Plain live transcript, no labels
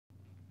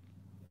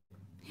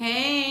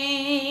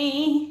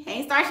Hey,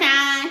 hey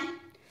Starshine.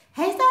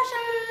 Hey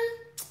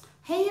Starshine.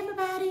 Hey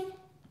everybody.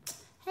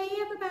 Hey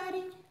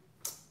everybody.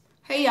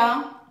 Hey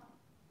y'all.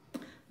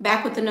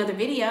 Back with another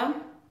video.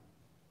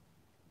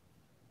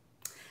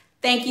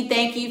 Thank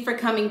you for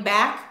coming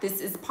back. This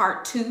is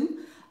part 2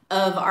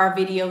 of our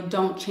video,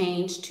 Don't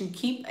Change to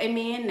Keep a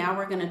Man. Now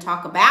we're going to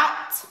talk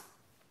about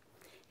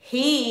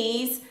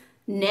he's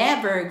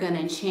never going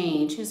to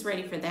change. Who's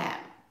ready for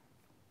that?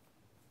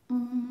 Let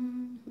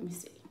me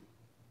see.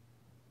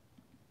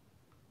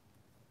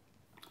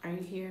 Are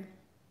you here?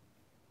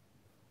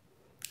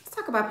 Let's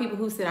talk about people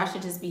who said I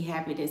should just be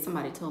happy that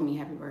somebody told me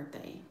happy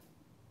birthday.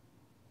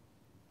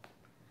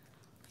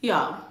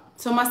 Y'all,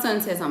 so my son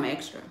says I'm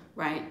extra,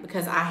 right?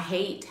 Because I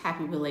hate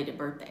happy belated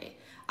birthday.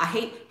 I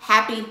hate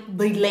happy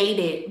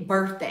belated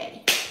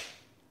birthday.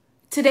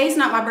 Today's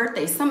not my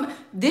birthday.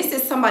 This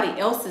is somebody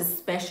else's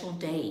special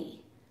day.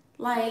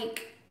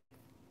 Like,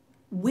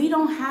 we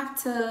don't have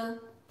to.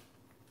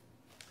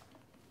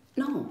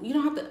 No, you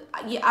don't have to.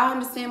 Yeah, I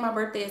understand my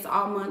birthday is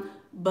all month,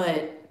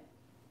 but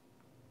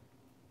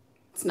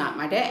it's not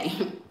my day.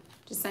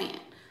 Just saying.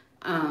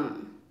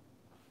 Yeah.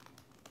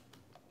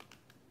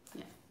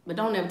 But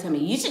don't ever tell me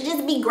you should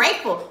just be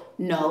grateful.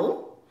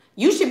 No,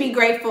 you should be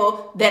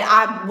grateful that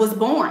I was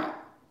born,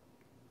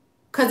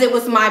 because it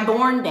was my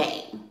born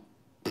day.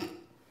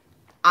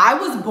 I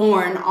was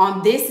born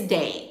on this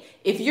day.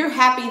 If you're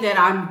happy that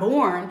I'm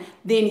born,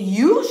 then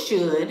you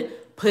should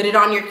put it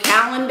on your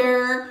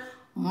calendar,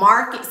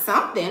 mark it,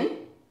 something.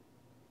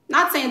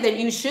 Not saying that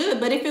you should,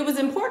 but if it was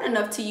important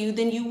enough to you,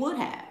 then you would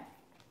have.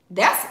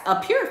 That's a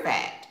pure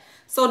fact.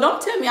 So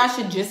don't tell me I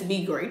should just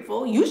be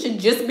grateful. You should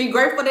just be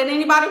grateful that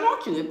anybody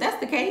wants you. If that's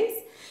the case,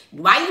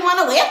 why you want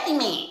a wealthy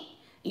man?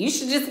 You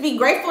should just be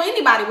grateful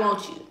anybody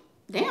wants you.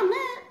 Damn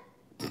that.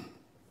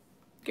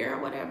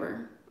 Girl,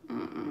 whatever.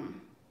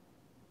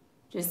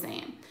 Just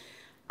saying.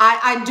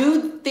 I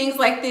do things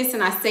like this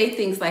and I say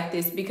things like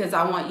this because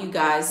I want you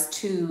guys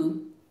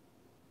to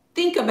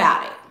think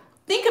about it.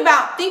 Think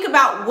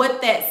about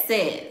what that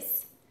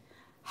says.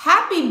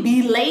 Happy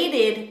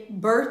belated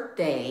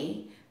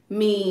birthday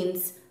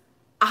means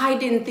I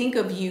didn't think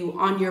of you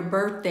on your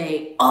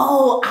birthday.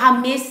 Oh, I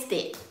missed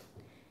it.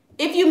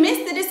 If you missed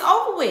it, it's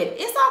over with.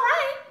 It's all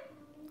right.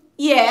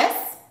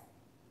 Yes.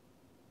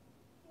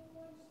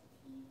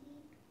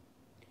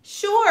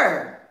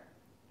 Sure.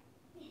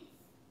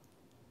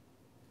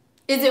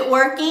 Is it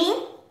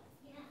working?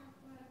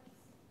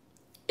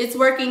 It's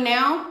working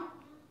now?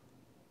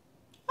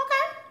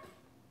 Okay.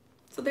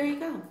 So there you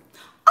go.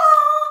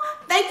 Oh,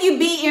 thank you,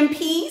 Be in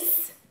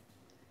Peace.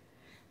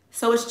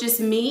 So it's just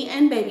me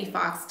and Baby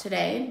Fox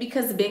today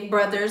because big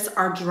brothers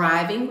are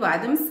driving by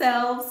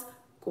themselves,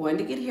 going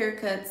to get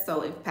haircuts.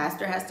 So if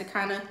Pastor has to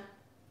kind of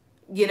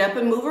get up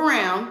and move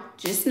around,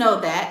 just know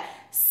that.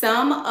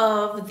 Some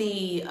of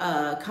the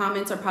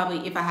comments are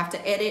probably, if I have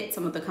to edit,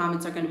 some of the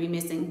comments are going to be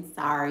missing.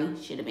 Sorry,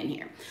 should have been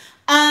here.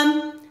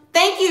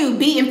 Thank you,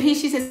 Be in Peace.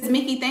 She says,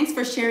 Mickey, thanks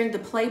for sharing the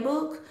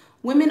playbook.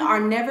 Women are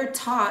never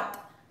taught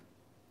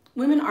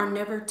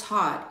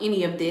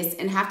any of this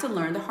and have to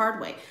learn the hard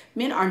way.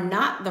 Men are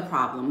not the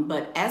problem,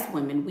 but as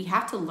women, we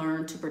have to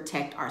learn to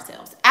protect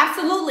ourselves.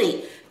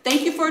 Absolutely.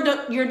 Thank you for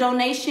your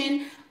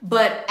donation,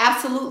 but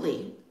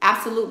absolutely,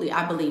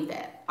 I believe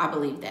that.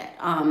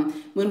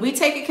 When we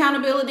take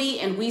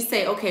accountability and we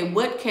say, okay,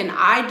 what can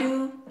I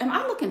do? Am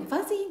I looking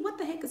fuzzy? What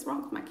the heck is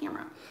wrong with my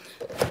camera?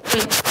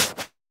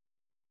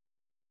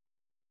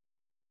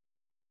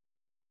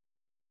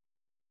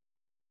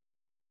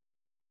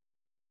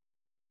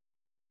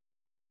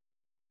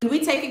 When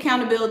we take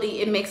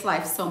accountability, it makes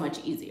life so much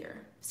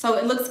easier. So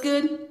it looks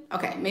good?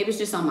 Okay, maybe it's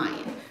just on my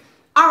end.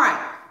 All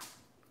right.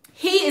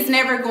 He is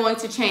never going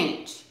to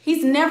change.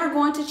 He's never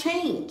going to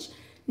change.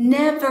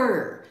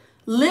 Never.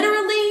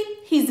 Literally,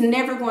 he's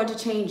never going to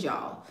change,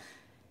 y'all.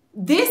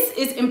 This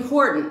is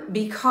important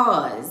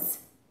because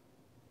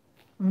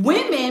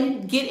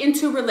women get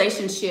into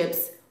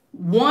relationships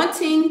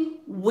wanting,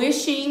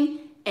 wishing,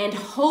 and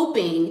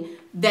hoping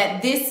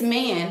that this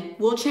man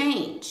will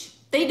change.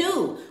 They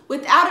do.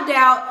 Without a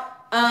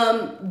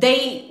doubt,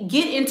 they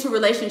get into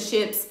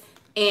relationships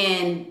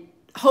and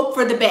hope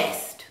for the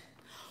best.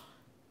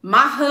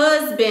 My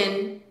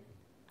husband,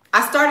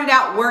 I started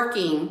out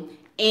working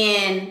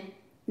and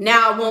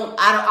now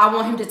I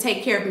want him to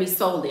take care of me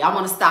solely. I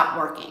want to stop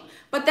working.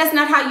 But that's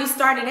not how you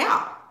started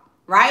out,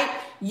 right?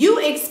 You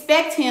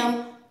expect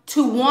him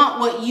to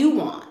want what you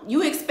want.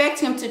 You expect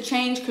him to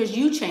change because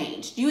you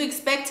changed. You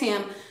expect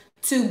him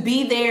to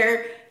be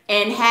there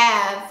and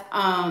have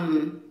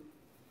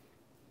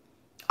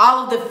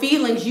all of the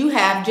feelings you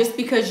have just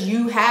because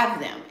you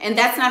have them. And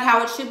that's not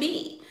how it should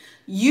be.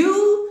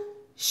 You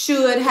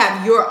should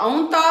have your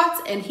own thoughts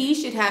and he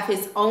should have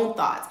his own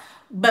thoughts.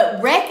 But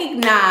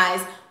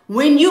recognize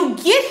when you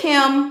get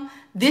him,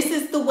 this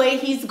is the way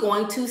he's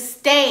going to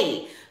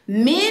stay.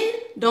 Men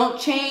don't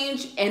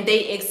change and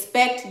they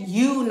expect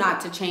you not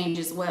to change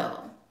as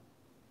well.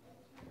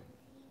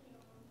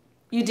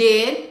 You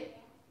did?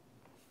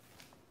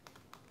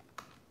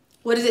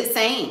 What is it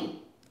saying?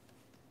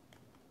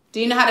 Do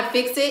you know how to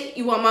fix it?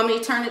 You want mommy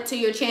to turn it to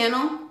your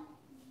channel?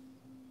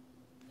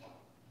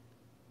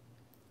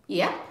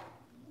 Yep.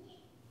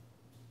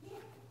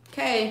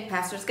 Okay,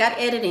 Pastor's got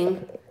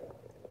editing.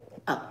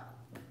 Oh,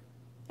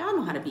 y'all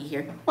know how to be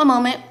here. One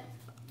moment.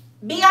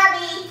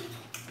 BRB,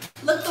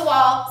 look the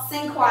wall,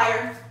 sing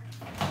choir.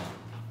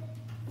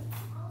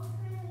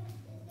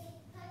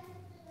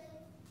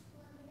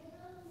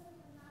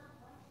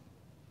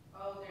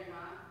 Oh, they're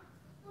not?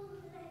 Oh,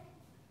 okay.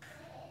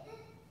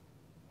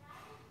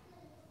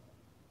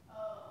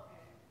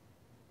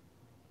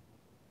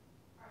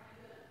 Are you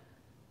good?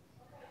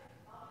 Okay,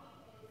 mommy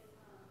is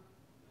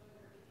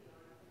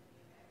doing her video.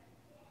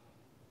 Are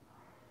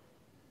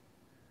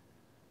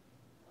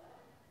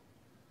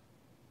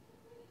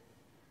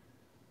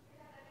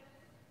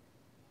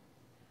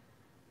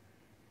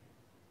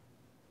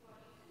you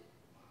going to be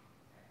okay?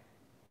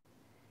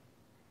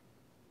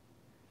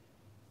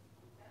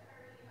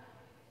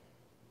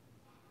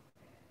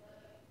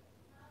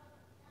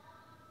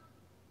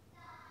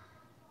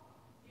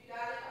 You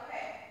got it?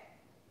 Okay.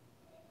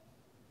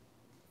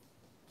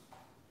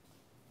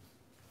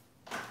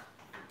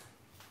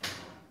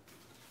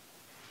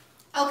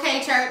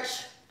 Okay,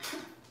 church.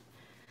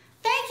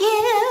 Thank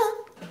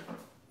you.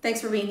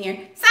 Thanks for being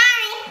here.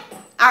 Sorry.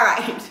 All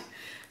right.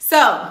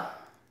 So,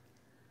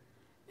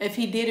 if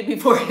he did it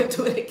before, he'll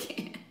do it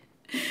again.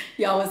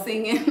 Y'all was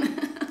singing.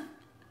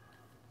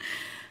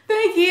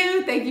 Thank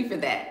you. Thank you for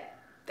that.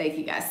 Thank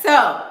you, guys.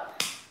 So,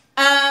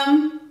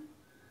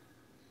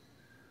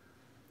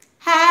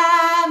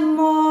 have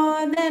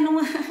more than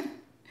one.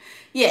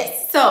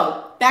 Yes.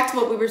 So, back to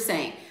what we were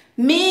saying.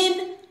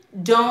 Men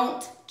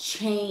don't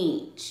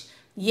change.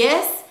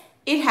 Yes,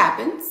 it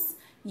happens.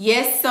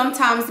 Yes,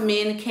 sometimes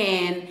men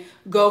can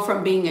go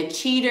from being a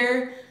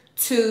cheater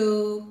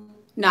to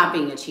not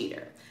being a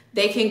cheater.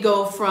 They can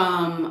go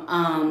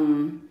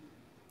from,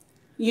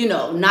 you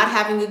know, not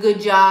having a good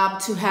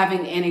job to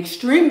having an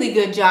extremely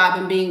good job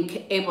and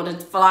being able to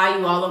fly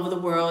you all over the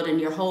world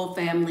and your whole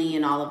family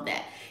and all of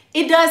that.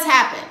 It does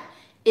happen.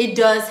 It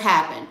does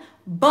happen.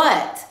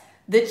 But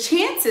the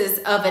chances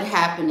of it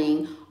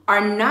happening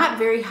are not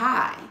very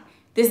high.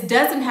 This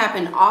doesn't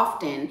happen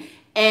often.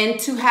 And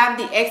to have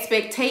the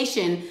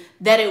expectation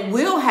that it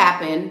will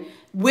happen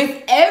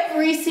with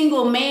every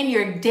single man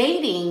you're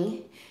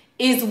dating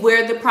is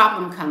where the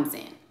problem comes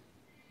in.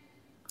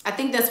 I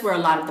think that's where a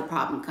lot of the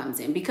problem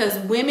comes in, because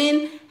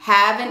women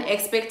have an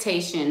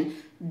expectation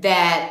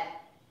that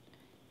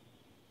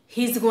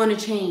he's going to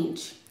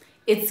change.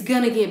 It's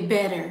going to get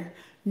better.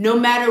 No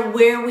matter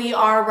where we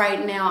are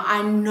right now,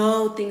 I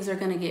know things are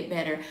going to get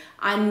better.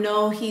 I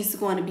know he's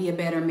going to be a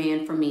better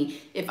man for me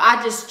if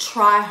I just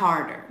try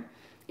harder.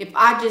 If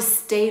I just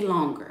stay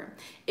longer,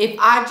 if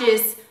I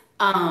just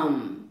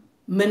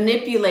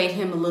manipulate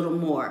him a little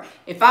more,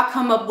 if I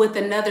come up with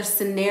another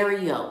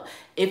scenario,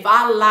 if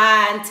I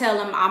lie and tell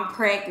him I'm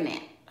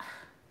pregnant.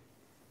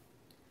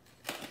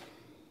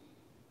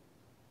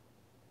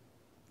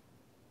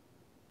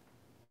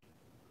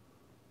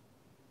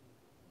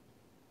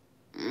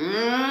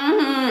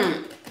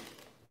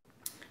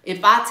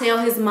 If I tell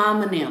his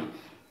mom and them,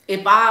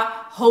 if I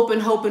hope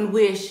and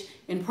wish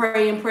and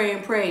pray and pray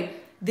and pray,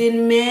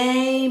 then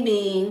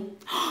maybe,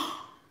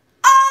 oh,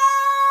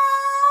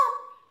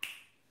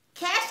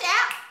 Cash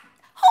App.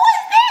 Who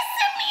is this?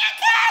 Send me a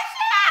Cash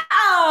App.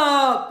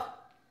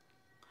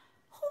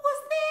 Who was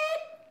that?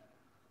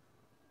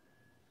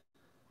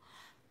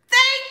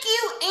 Thank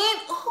you, and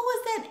who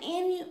is that?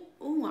 And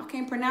oh, I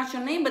can't pronounce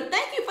your name, but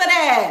thank you for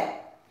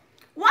that.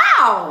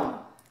 Wow,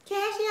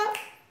 Cash App.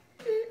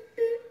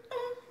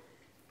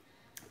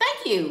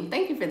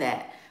 Thank you for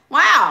that.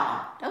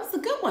 Wow, that was a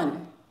good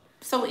one.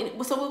 So what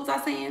was I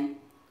saying?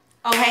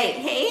 Oh,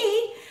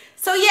 hey.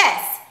 So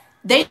yes,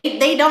 they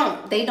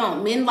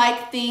don't. Men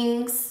like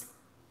things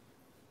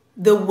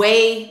the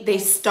way they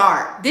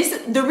start.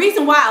 The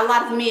reason why a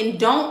lot of men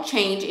don't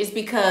change is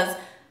because,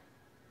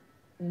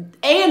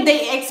 and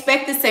they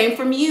expect the same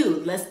from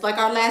you. Let's, like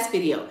our last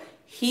video.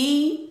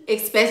 He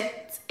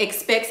expects.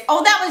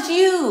 Oh, that was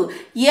you.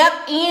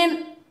 Yep,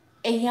 and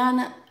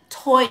Ayana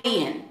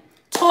Toyin.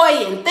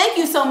 Thank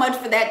you so much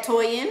for that,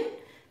 Toyin.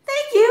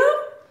 Thank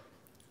you.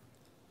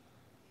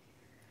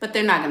 But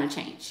they're not going to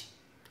change.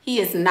 He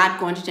is not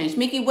going to change.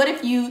 Mickey, what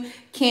if you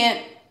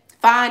can't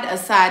find a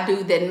side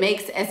dude that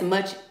makes as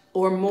much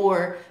or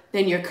more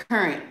than your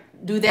current?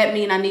 Do that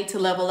mean I need to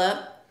level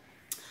up?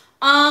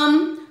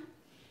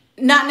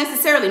 Not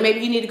necessarily.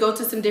 Maybe you need to go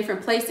to some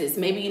different places.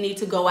 Maybe you need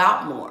to go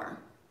out more.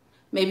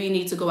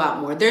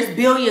 There's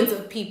billions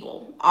of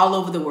people all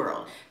over the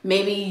world.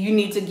 Maybe you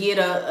need to get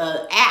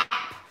a app,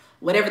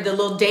 whatever the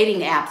little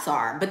dating apps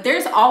are. But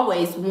there's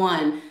always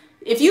one.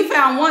 If you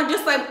found one,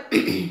 just like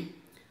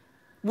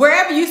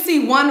wherever you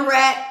see one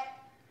rat,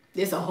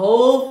 there's a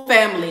whole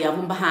family of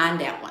them behind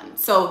that one.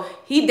 So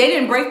they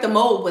didn't break the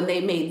mold when they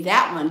made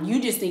that one.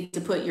 You just need to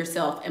put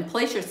yourself and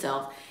place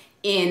yourself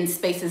in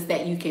spaces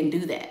that you can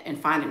do that and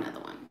find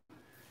another one.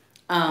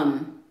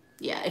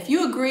 Yeah, if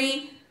you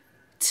agree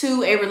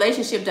to a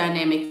relationship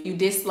dynamic you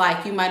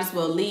dislike, you might as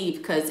well leave,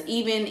 because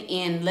even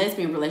in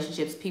lesbian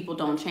relationships, people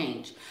don't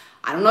change.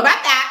 I don't know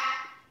about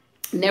that.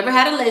 Never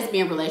had a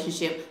lesbian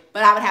relationship,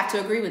 but I would have to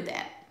agree with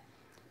that.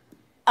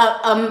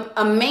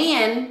 A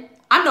man,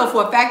 I know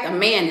for a fact a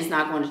man is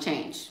not going to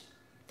change.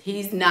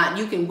 He's not.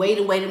 You can wait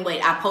and wait and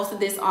wait. I posted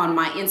this on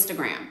my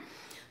Instagram.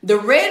 The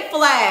red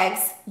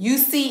flags you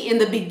see in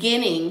the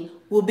beginning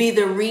will be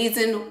the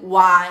reason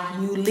why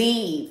you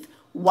leave.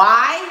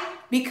 Why?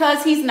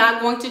 Because he's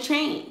not going to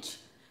change.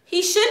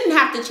 He shouldn't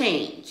have to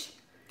change.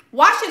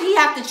 Why should he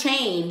have to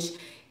change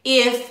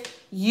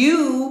if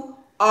you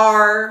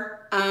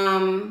are,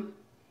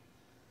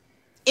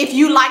 if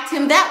you liked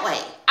him that way?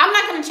 I'm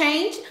not going to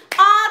change.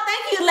 Oh,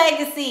 thank you,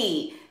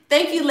 Legacy.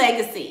 Thank you,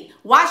 Legacy.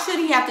 Why should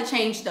he have to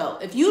change, though?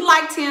 If you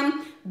liked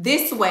him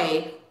this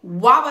way,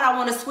 why would I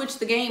want to switch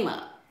the game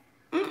up?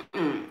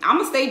 I'm going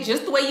to stay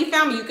just the way you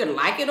found me. You can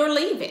like it or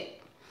leave it.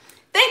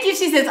 Thank you.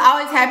 She says,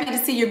 always happy to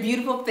see your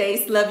beautiful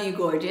face. Love you,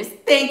 gorgeous.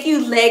 Thank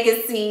you,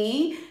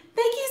 Legacy.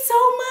 Thank you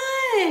so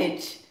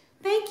much.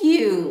 Thank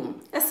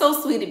you. That's so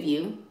sweet of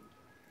you.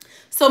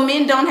 So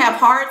men don't have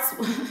hearts.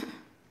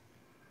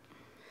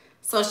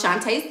 So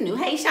Shantae's new.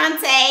 Hey,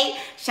 Shantae.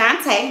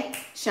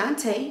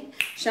 Shantae.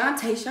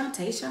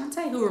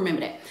 Who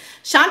remember that?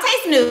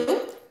 Shantae's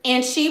new,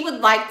 and she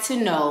would like to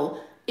know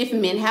if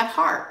men have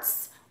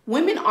hearts.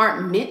 Women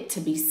aren't meant to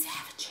be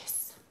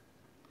savages.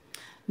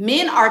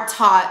 Men are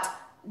taught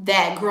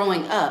that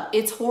growing up,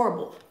 it's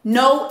horrible.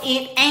 No,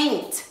 it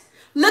ain't.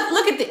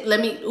 Look at this.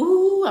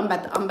 I'm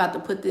about to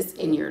put this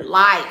in your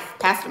life.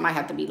 Pastor might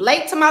have to be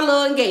late to my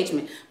little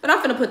engagement, but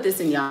I'm gonna put this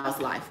in y'all's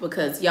life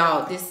because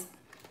y'all,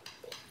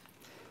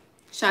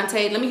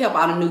 Shantae, let me help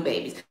all the new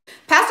babies.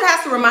 Pastor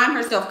has to remind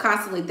herself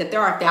constantly that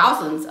there are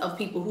thousands of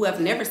people who have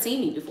never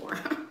seen me before.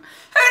 Who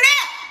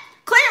knew?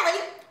 Clearly,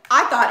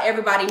 I thought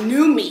everybody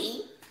knew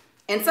me,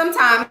 and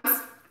sometimes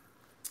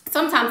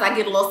I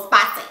get a little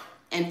spicy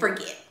and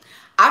forget.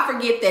 I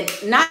forget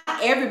that not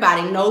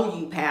everybody know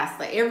you,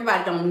 Pastor.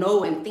 Everybody don't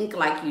know and think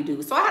like you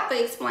do. So I have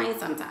to explain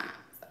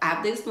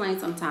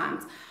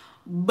sometimes.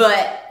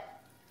 But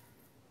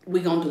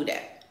we're going to do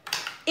that.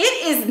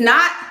 It is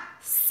not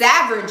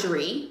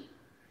savagery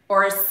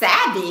or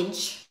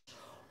savage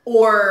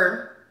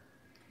or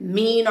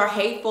mean or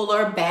hateful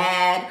or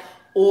bad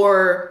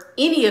or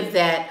any of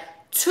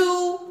that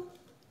to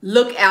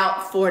look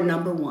out for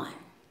number one.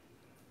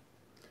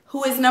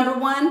 Who is number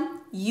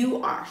one?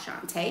 You are,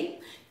 Shantae.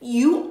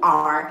 You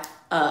are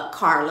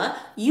Carla.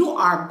 You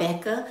are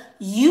Becca.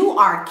 You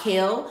are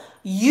Kel.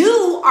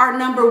 You are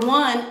number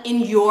one in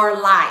your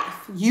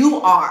life.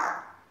 You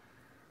are.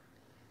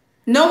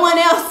 No one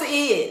else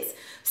is.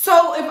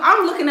 So if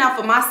I'm looking out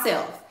for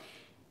myself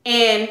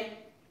and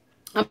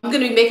I'm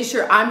going to be making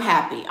sure I'm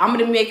happy, I'm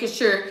going to be making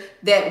sure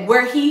that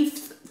where he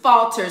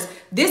falters,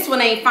 this one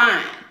ain't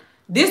fine.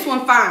 This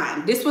one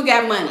fine. This one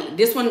got money.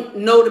 This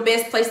one know the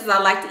best places I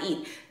like to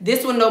eat.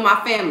 This one know my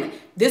family.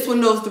 This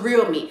one knows the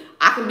real me.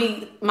 I can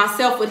be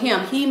myself with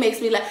him. He makes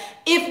me laugh.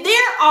 If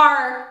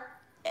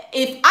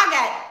I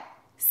got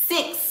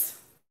 6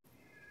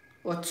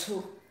 or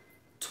 2,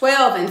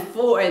 12 and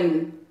 4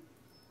 and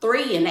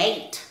 3 and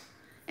 8,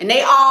 and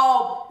they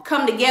all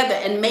come together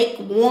and make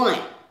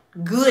one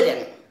good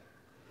one,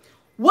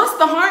 what's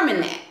the harm in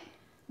that?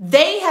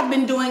 They have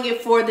been doing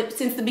it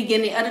since the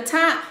beginning of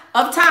time.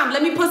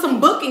 Let me put some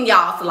book in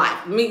y'all's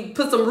life. Let me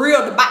put some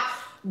real,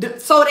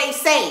 so they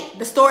say,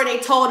 the story they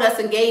told us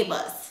and gave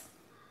us.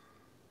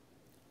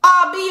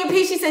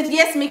 B&P, she says,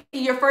 yes, Mickey,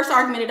 your first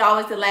argument is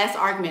always the last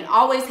argument.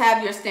 Always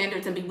have your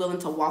standards and be willing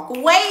to walk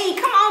away.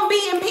 Come on,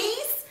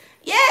 B&Ps.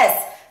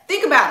 Yes,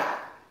 think about it.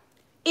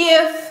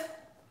 If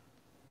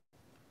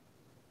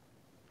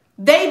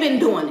they've been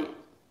doing it,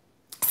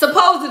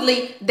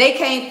 supposedly they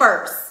came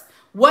first.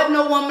 Wasn't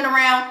no woman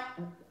around.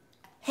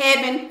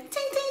 Heaven, ting,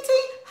 ting,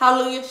 ting,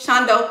 hallelujah,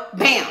 Shondo,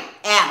 bam,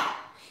 Adam.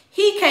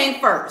 He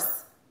came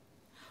first.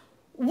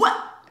 What?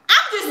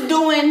 I'm just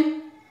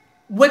doing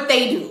what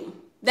they do.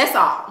 That's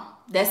all.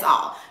 That's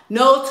all.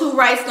 No two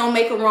rights don't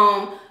make a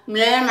wrong.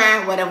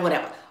 Blah, blah,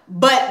 whatever.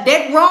 But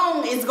that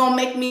wrong is going to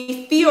make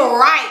me feel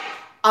right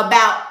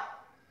about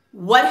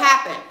what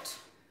happened.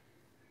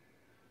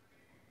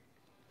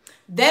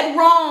 That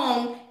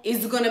wrong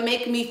is going to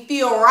make me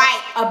feel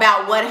right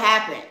about what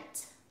happened.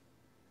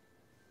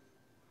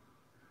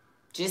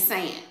 Just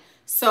saying.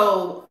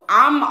 So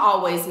I'm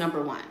always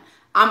number one.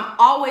 I'm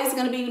always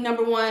going to be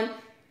number one.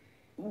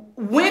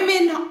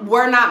 Women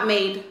were not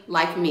made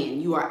like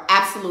men. You are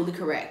absolutely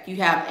correct. You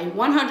have a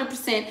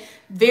 100%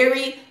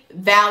 very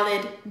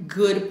valid,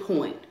 good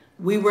point.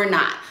 We were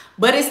not.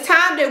 But it's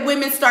time that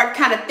women start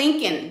kind of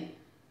thinking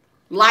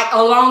like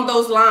along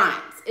those lines.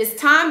 It's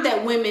time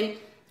that women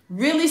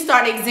really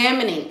start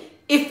examining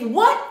if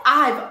what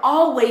I've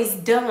always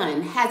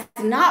done has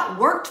not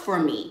worked for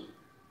me.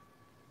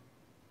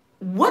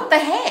 What the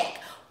heck?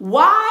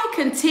 Why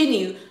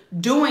continue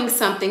doing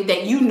something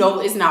that you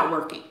know is not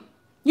working?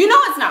 You know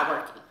it's not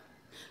working.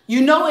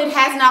 You know it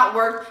has not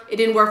worked. It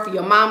didn't work for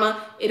your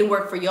mama. It didn't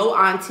work for your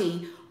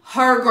auntie,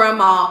 her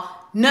grandma,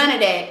 None of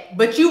that.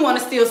 But you want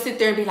to still sit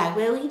there and be like,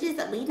 well,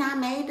 we not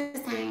made the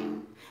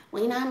same.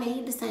 We not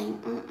made the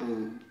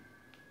same.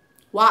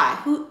 Why?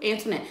 Who,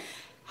 Antoinette?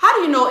 How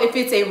do you know if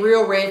it's a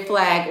real red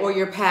flag or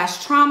your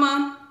past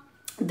trauma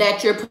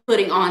that you're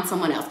putting on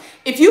someone else?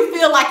 If you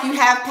feel like you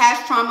have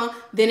past trauma,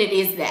 then it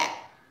is that.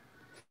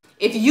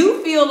 If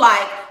you feel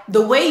like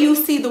the way you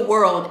see the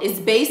world is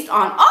based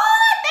on,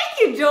 oh,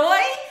 thank you,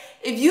 Joy.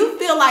 If you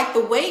feel like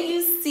the way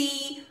you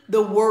see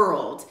the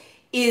world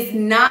is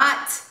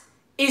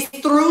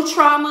through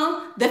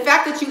trauma, the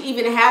fact that you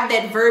even have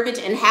that verbiage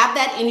and have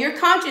that in your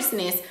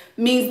consciousness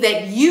means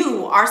that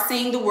you are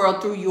seeing the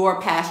world through your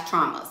past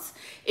traumas.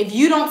 If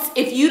you don't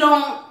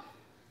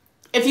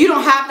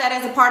have that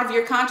as a part of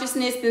your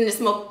consciousness, then it's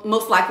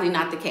most likely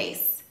not the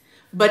case.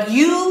 But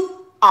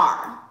you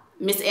are,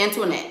 Miss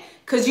Antoinette,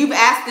 because you've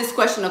asked this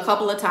question a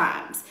couple of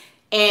times,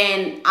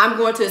 and I'm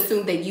going to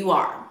assume that you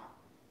are,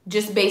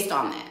 just based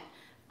on that.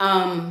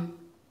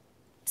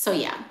 So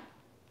yeah.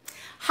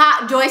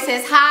 Hi, Joy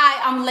says,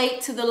 hi, I'm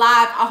late to the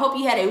live. I hope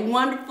you had a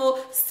wonderful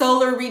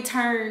solar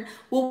return.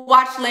 We'll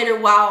watch later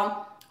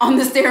while on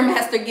the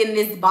Stairmaster getting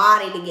this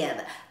body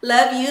together.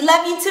 Love you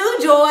too,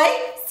 Joy.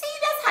 See,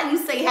 that's how you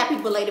say happy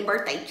belated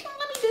birthday. Let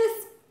me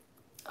just,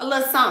 a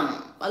little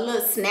something, a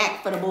little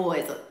snack for the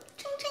boys.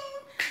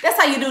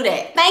 That's how you do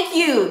that. Thank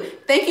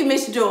you,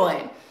 Miss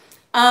Joy.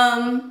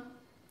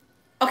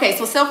 Okay,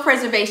 so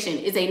self-preservation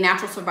is a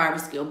natural survival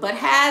skill, but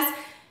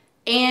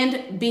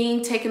and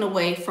being taken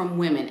away from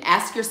women.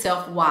 Ask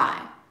yourself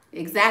why.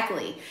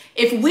 Exactly.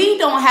 If we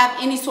don't have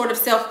any sort of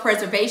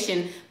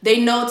self-preservation, they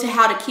know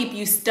how to keep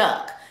you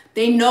stuck.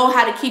 They know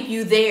how to keep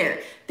you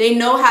there. They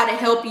know how to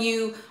help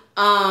you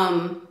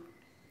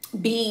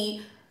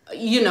be,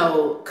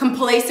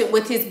 complacent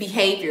with his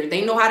behavior.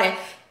 They know how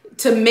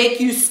to make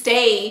you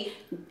stay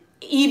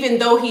even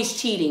though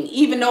he's cheating,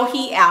 even though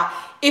he out.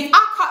 If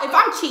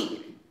I'm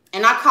cheating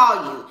and I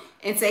call you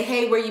and say,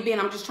 hey, where you been?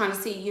 I'm just trying to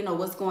see,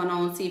 what's going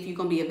on, see if you're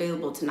going to be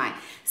available tonight.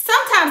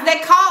 Sometimes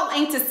that call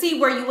ain't to see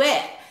where you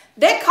at.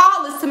 That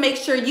call is to make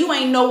sure you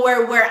ain't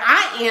nowhere where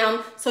I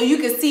am so you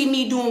can see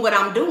me doing what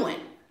I'm doing.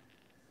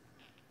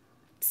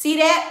 See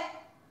that?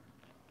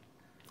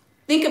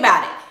 Think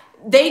about it.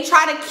 They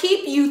try to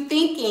keep you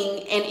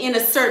thinking and in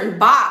a certain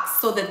box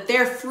so that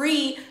they're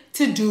free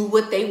to do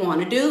what they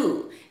want to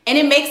do. And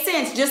it makes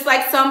sense, just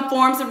like some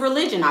forms of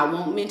religion. I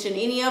won't mention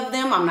any of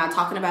them. I'm not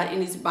talking about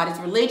anybody's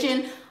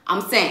religion.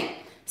 I'm saying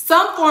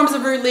some forms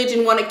of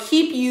religion want to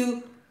keep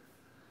you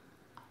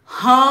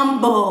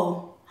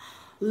humble,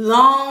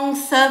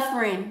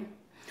 long-suffering.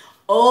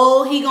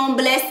 Oh, he gonna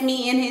bless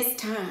me in his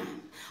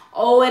time.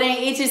 Oh,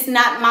 it's just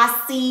not my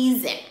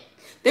season.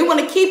 They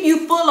want to keep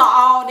you full of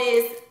all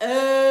this,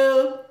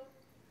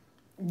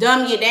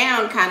 dumb you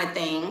down kind of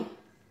thing,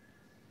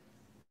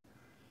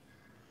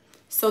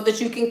 so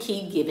that you can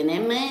keep giving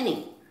them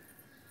money.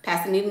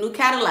 Passing me a new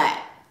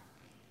Cadillac.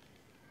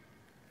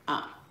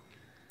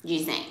 You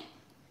saying.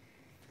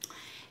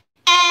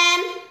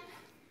 And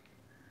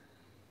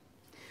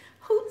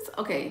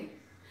okay.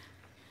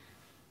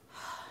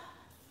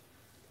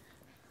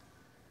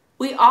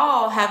 We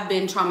all have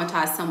been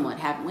traumatized somewhat,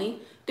 haven't we?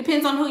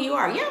 Depends on who you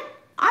are. Yeah,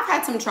 I've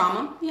had some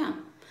trauma. Yeah,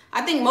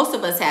 I think most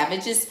of us have.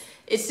 It's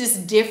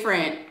just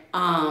different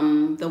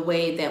the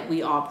way that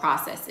we all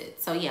process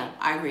it. So yeah,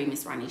 I agree,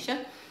 Miss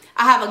Ranisha.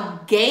 I have a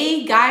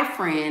gay guy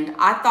friend.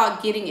 I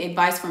thought getting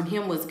advice from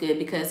him was good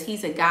because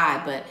he's a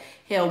guy, but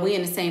hell, we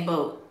in the same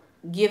boat.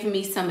 Give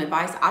me some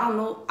advice. I don't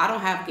know. I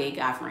don't have gay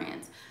guy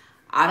friends.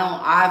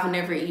 I've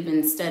never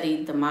even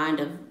studied the mind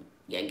of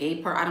gay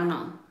person. I don't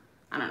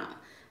know.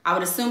 I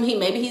would assume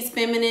maybe he's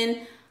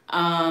feminine,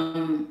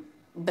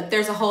 but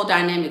there's a whole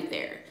dynamic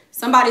there.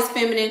 Somebody's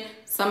feminine,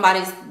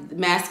 somebody's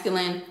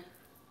masculine.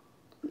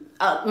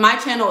 My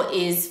channel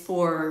is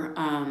for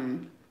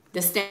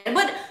the standard,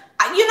 but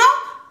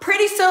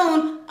pretty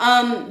soon,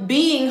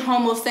 being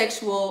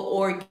homosexual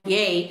or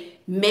gay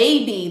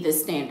may be the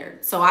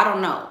standard. So I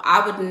don't know.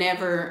 I would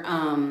never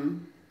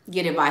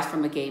get advice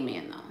from a gay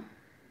man though.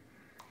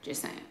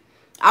 Just saying.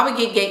 I would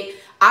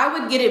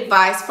get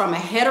advice from a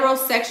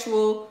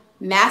heterosexual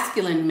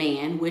masculine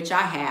man, which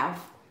I have,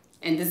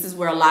 and this is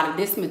where a lot of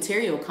this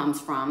material comes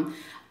from.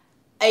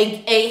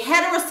 A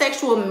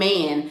heterosexual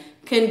man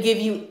can give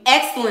you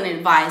excellent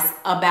advice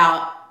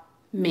about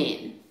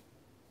men.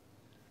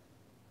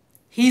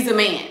 He's a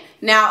man.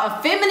 Now,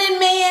 a feminine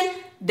man,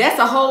 that's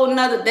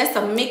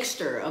a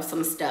mixture of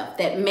some stuff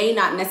that may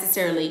not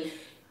necessarily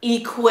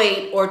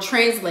equate or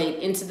translate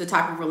into the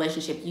type of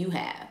relationship you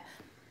have.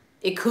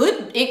 It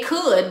could,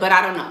 but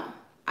I don't know.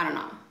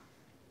 I'm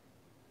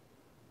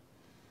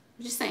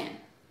just saying.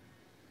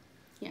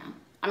 Yeah.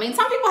 I mean,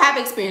 some people have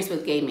experience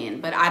with gay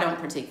men, but I don't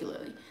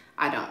particularly.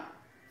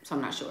 So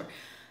I'm not sure.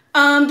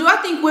 Do I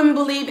think women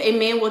believe a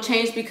man will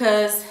change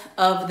because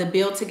of the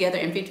build together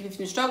and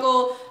 50-50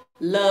 struggle?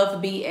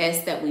 Love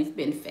BS that we've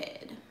been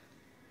fed.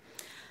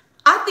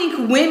 I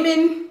think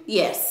women,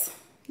 yes.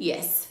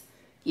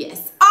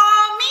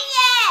 Oh,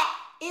 man,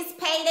 it's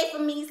payday for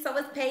me, so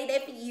it's payday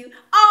for you.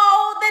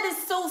 Oh, that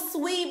is so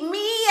sweet.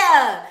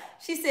 Mia.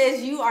 She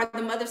says, you are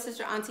the mother,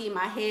 sister, auntie in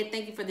my head.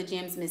 Thank you for the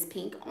gems, Miss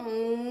Pink.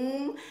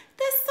 Oh,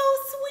 that's so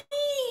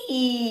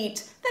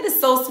sweet. That is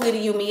so sweet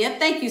of you, Mia.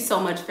 Thank you so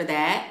much for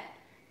that.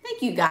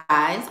 Thank you,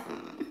 guys.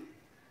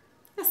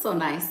 That's so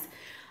nice.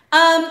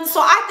 So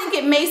I think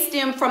it may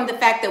stem from the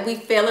fact that we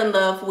fell in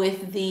love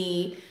with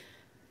the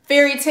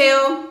fairy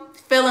tale,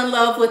 fell in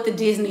love with the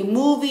Disney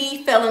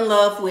movie, fell in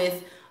love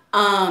with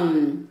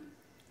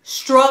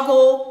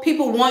struggle.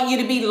 People want you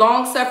to be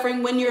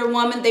long-suffering when you're a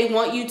woman. They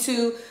want you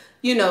to,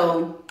 you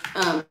know,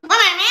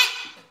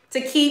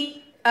 to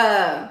keep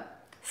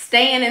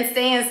staying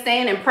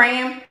and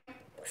praying.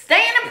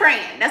 Staying and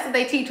praying. That's what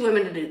they teach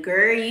women to do.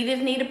 Girl, you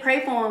just need to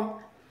pray for them.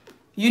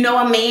 You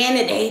know, a man,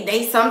 and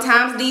they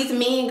sometimes, these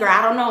men, girl,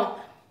 I don't know.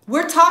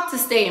 We're taught to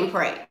stay and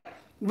pray.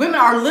 Women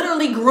are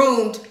literally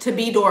groomed to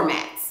be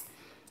doormats.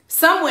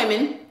 Some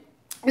women,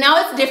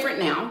 now it's different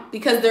now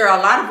because there are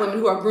a lot of women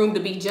who are groomed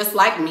to be just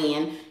like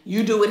men.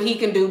 You do what he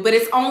can do, but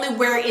it's only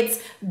where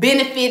it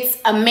benefits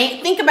a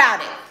man. Think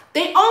about it.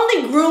 They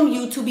only groom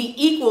you to be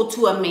equal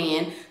to a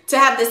man, to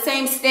have the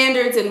same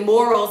standards and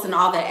morals and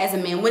all that as a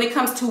man. When it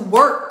comes to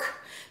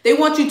work, they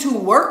want you to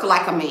work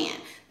like a man.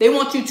 They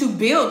want you to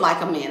build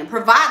like a man and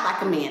provide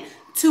like a man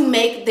to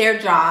make their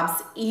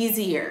jobs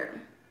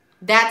easier.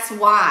 That's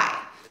why.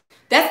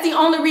 That's the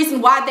only reason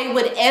why they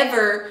would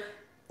ever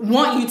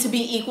want you to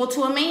be equal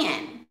to a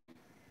man.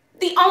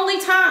 The only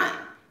time.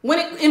 When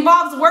it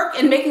involves work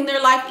and making their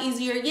life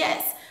easier,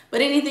 yes.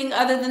 But anything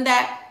other than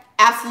that,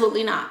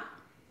 absolutely not.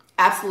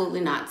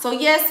 Absolutely not. So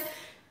yes,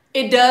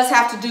 it does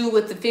have to do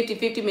with the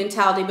 50-50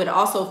 mentality, but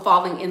also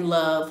falling in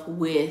love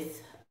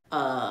with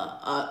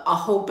a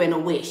hope and a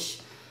wish.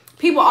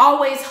 People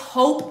always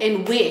hope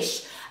and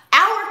wish.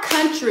 Our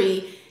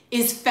country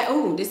is,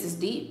 oh, this is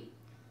deep.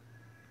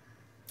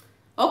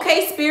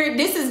 Okay, Spirit,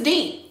 this is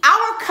deep.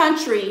 Our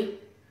country,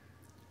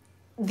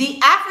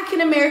 the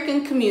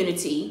African-American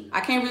community,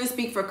 I can't really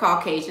speak for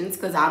Caucasians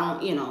because I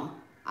don't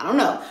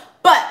know.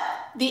 But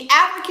the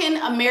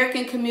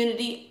African-American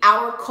community,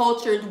 our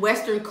culture,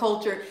 Western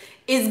culture,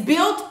 is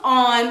built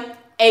on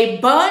a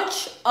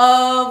bunch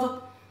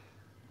of,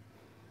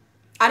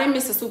 I didn't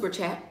miss a super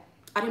chat.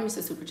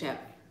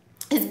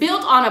 It's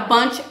built on a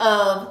bunch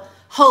of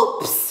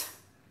hopes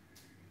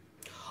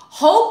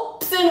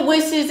and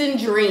wishes and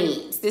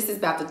dreams. This is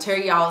about to tear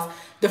y'all's,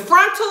 the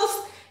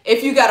frontals.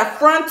 If you got a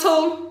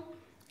frontal,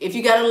 if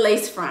you got a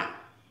lace front,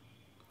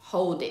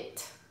 hold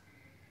it.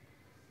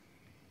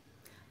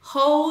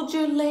 Hold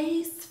your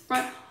lace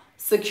front.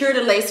 Secure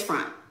the lace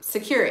front.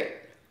 Secure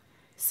it.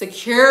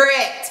 Secure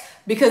it,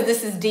 because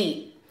this is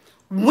deep.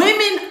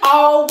 Women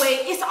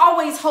always, it's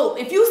always hope.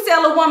 If you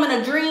sell a woman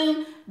a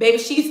dream, baby,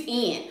 she's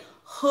in.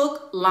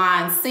 Hook,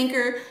 line,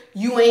 sinker.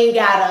 You ain't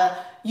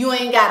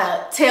even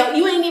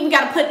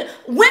gotta put,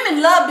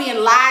 women love being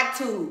lied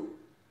to.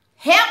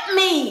 Help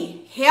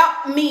me.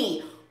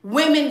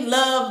 Women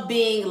love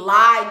being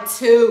lied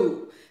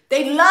to.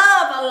 They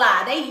love a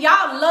lie.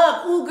 Y'all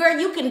love, ooh, girl,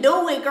 you can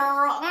do it,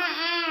 girl.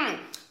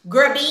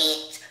 Girl,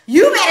 bitch,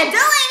 you better do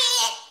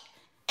it.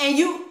 And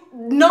you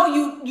know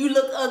you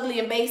look ugly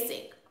and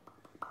basic.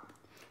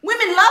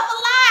 Women love a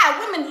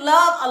lie. Women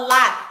love a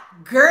lie.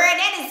 Girl,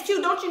 that is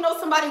cute. Don't you know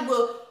somebody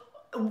will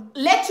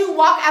let you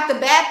walk out the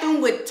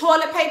bathroom with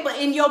toilet paper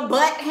in your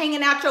butt,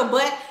 hanging out your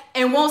butt,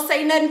 and won't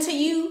say nothing to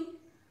you?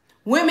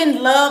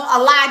 Women love a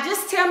lie.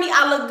 Just tell me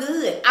I look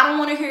good. I don't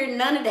want to hear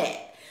none of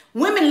that.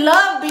 Women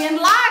love being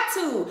lied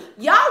to.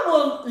 Y'all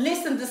will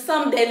listen to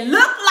something that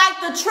look like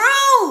the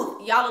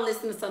truth. Y'all will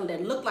listen to something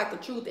that look like the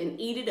truth and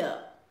eat it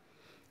up.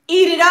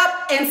 Eat it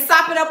up and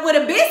sop it up with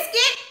a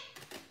biscuit.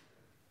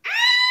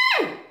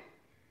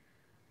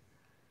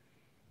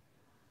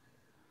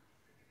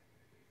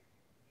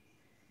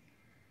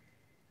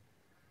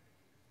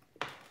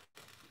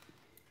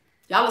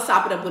 Y'all will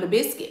sop it up with a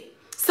biscuit.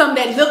 Something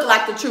that look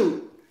like the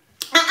truth.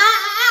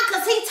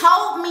 Because he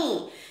told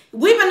me.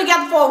 We've been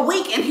together for a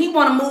week and he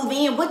want to move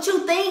in. What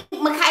you think,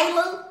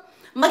 Michaela?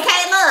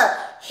 Michaela,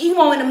 he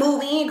wanted to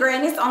move in, girl,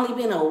 and it's only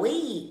been a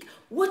week.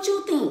 What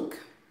you think?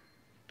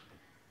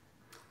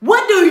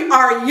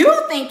 Are you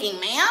thinking,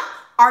 ma'am?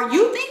 Are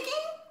you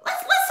thinking?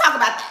 Let's talk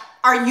about that.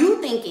 Are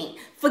you thinking?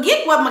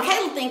 Forget what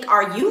Michaela think.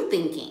 Are you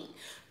thinking?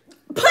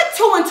 Put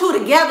 2 and 2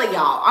 together,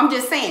 y'all. I'm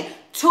just saying.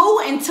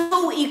 2 and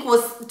 2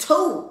 equals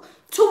 2.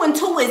 2 and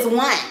 2 is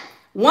 1.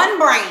 One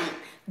brain.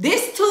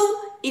 This 2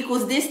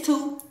 equals this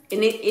 2.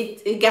 And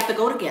it got to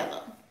go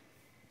together.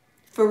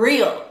 For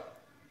real.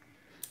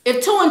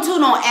 If 2 and 2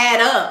 don't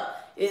add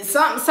up,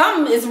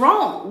 something is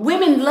wrong.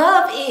 Women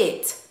love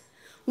it.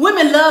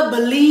 Women love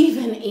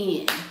believing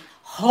in,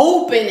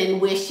 hoping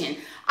and wishing.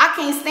 I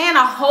can't stand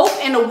a hope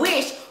and a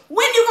wish.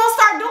 When you gonna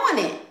start doing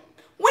it?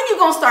 When you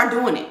gonna start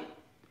doing it?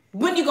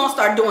 When you gonna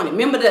start doing it?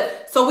 Remember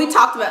so we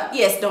talked about,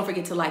 yes, don't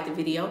forget to like the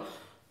video.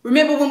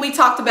 Remember when we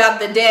talked about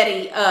the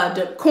daddy,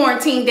 the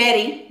quarantine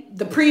daddy,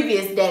 the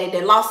previous daddy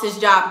that lost his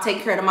job to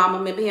take care of the mama?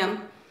 Remember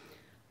him?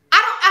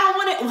 I don't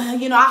want to, well,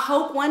 you know, I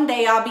hope one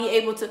day I'll be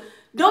able to.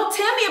 Don't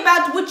tell me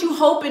about what you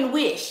hope and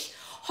wish.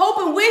 Hope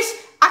and wish,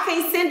 I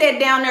can't send that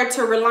down there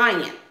to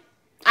Reliant.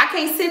 I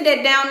can't send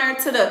that down there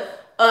to the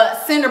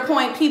Center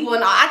Point people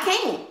and all. I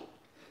can't.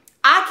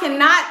 I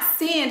cannot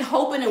send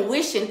hoping and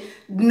wishing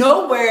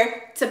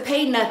nowhere to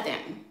pay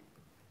nothing.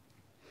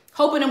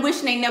 Hoping and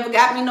wishing ain't never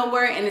got me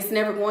nowhere, and it's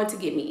never going to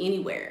get me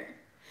anywhere.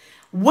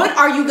 What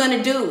are you going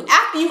to do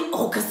after you,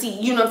 oh, because see,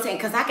 you know what I'm saying,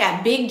 because I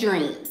got big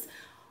dreams.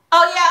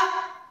 Oh,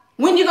 yeah?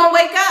 When you going to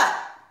wake up?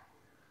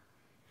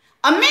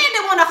 A man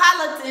that want to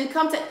holler and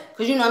come to,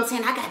 because you know what I'm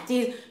saying, I got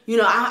this, you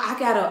know, I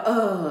got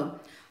a,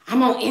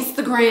 I'm on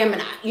Instagram,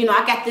 and you know,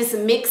 I got this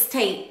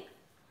mixtape.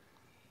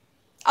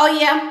 Oh,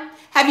 yeah?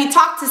 Have you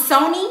talked to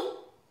Sony?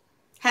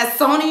 Has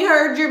Sony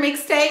heard your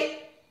mixtape?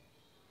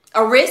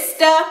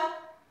 Arista?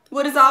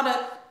 What is all the,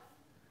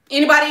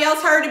 anybody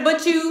else heard it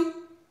but you?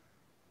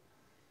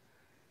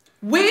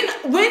 When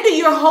do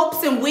your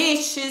hopes and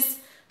wishes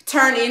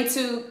turn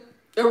into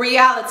a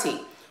reality?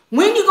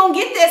 When you gonna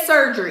get that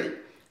surgery?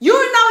 You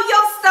know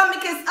your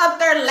stomach is up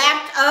there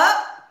lapped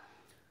up.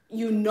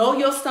 You know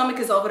your stomach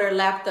is over there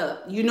lapped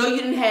up. You know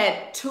you done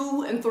had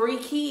 2 and 3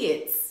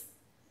 kids.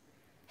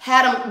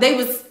 Had them, they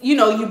was, you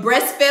know, you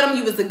breastfed them.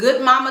 You was a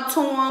good mama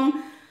to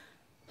them.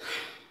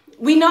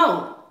 We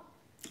know.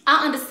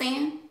 I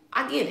understand.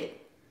 I get it.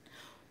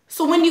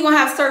 So when you gonna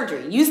have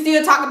surgery? You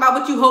still talking about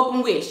what you hope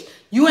and wish.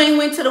 You ain't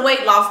went to the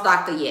weight loss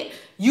doctor yet.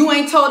 You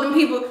ain't told them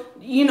people,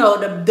 you know,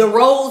 the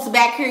rolls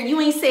back here. You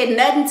ain't said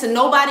nothing to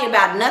nobody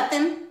about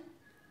nothing.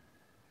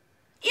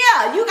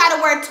 Yeah, you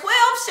gotta wear 12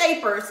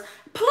 shapers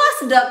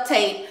plus duct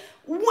tape.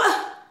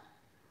 What?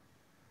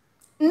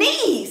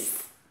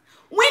 Niece,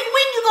 when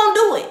you gonna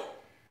do it?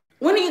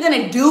 When are you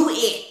gonna do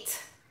it?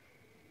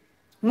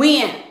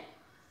 When?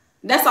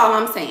 That's all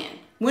I'm saying.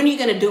 When are you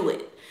gonna do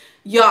it?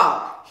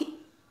 Y'all,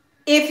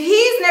 if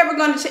he's never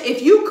gonna,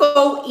 if you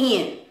go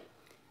in,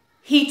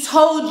 he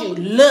told you,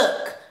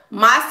 look,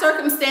 my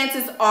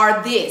circumstances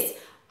are this.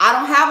 I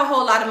don't have a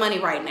whole lot of money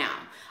right now.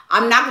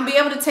 I'm not gonna be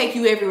able to take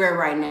you everywhere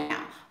right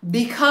now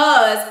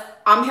because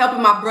I'm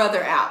helping my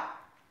brother out.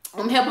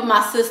 I'm helping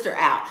my sister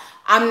out.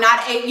 I'm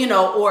not a, you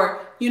know,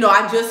 or, you know,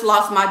 I just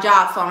lost my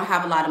job, so I don't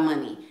have a lot of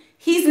money.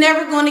 He's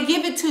never going to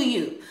give it to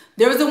you.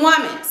 There was a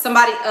woman,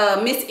 somebody,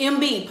 Miss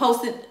MB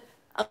posted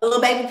a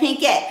little baby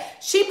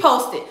pinkette. She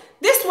posted,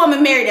 this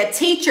woman married a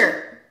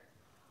teacher,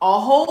 a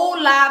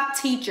whole live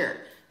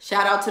teacher.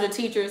 Shout out to the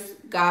teachers.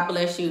 God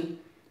bless you.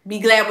 Be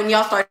glad when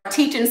y'all start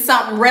teaching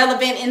something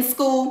relevant in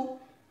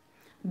school.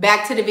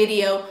 Back to the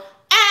video.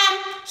 And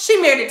she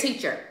married a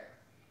teacher.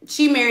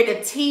 She married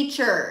a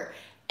teacher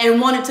and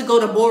wanted to go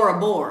to Bora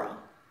Bora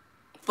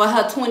for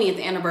her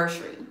 20th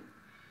anniversary.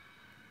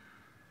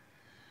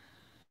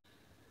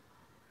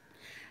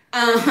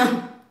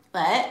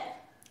 But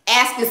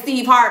asking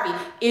Steve Harvey,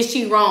 is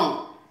she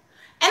wrong?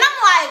 And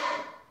I'm like,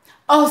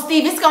 oh,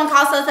 Steve, it's going to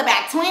cost us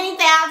about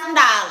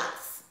 $20,000.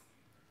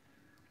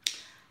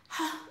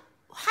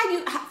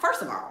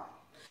 First of all,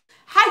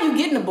 how you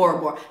getting to Bora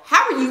Bora?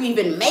 How are you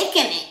even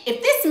making it?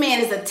 If this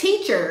man is a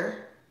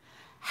teacher,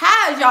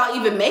 how is y'all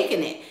even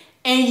making it?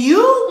 And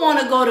you want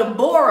to go to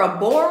Bora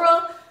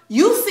Bora?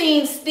 You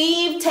seen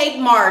Steve take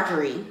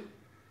Marjorie.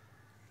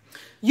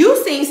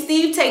 You seen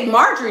Steve take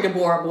Marjorie to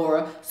Bora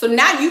Bora. So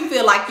now you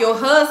feel like your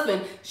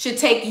husband should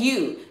take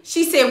you.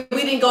 She said,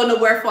 we didn't go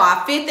nowhere for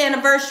our 5th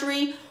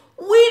anniversary.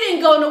 We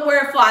didn't go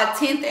nowhere for our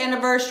 10th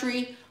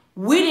anniversary.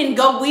 We didn't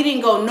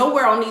go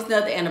nowhere on these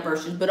other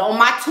anniversaries. But on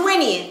my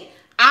 20th,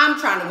 I'm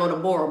trying to go to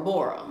Bora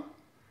Bora.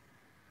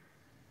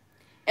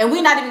 And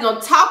we're not even going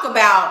to talk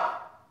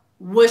about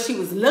what she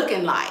was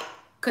looking like.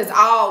 Because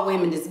all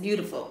women is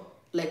beautiful.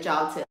 Let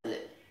y'all tell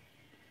it.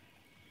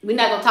 We're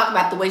not going to talk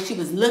about the way she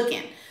was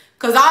looking.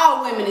 Because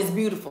all women is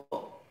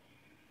beautiful.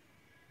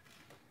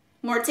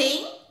 More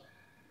tea?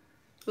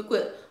 Look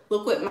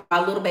what my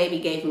little baby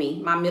gave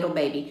me. My middle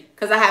baby.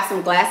 Because I have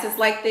some glasses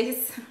like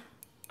this.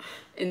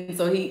 And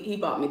so he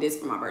bought me this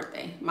for my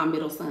birthday. My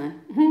middle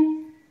son.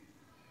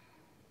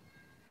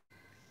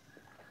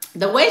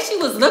 The way she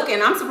was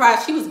looking, I'm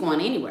surprised she was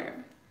going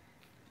anywhere.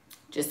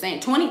 Just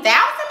saying, 20,000?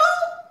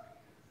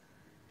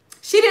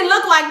 She didn't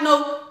look like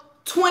no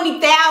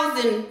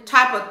 20,000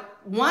 type of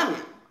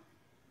woman.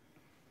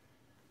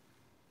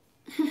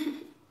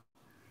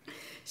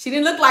 She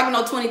didn't look like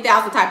no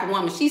 20,000 type of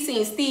woman. She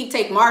seen Steve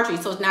take Marjorie,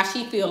 so now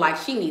she feel like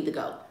she need to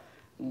go.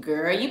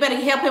 Girl, you better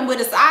help him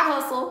with a side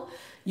hustle.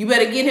 You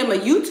better get him a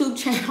YouTube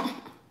channel.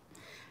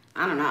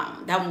 I don't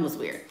know. That one was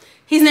weird.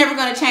 He's never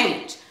going to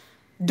change.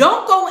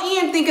 Don't go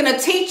in thinking a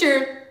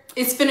teacher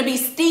is finna be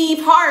Steve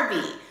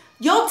Harvey.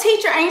 Your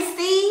teacher ain't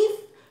Steve.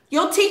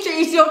 Your teacher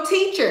is your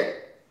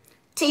teacher.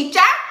 Teacher,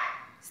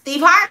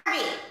 Steve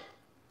Harvey.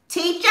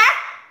 Teacher.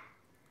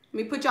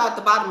 Let me put y'all at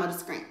the bottom of the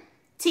screen.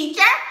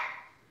 Teacher,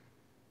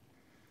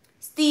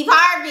 Steve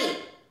Harvey.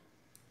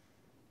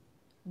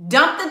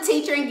 Dump the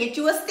teacher and get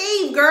you a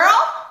Steve, girl.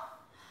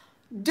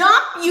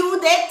 Dump you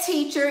that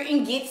teacher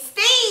and get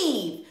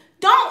Steve.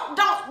 Don't,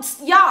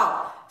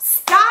 y'all,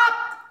 stop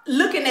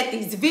looking at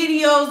these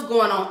videos,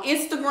 going on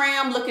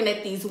Instagram, looking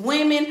at these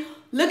women,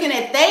 looking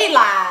at their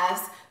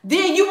lives.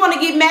 Then you want to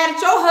get mad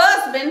at your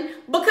husband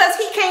because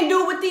he can't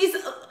do it with these.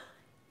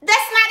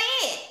 That's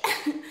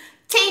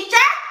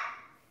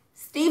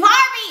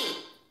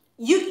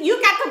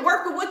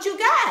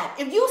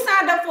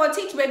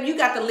teacher, baby, you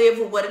got to live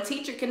with what a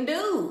teacher can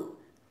do.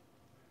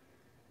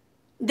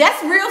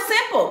 That's real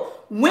simple.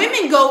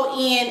 Women go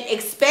in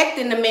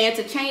expecting the man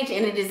to change,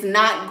 and it is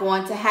not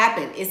going to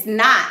happen. It's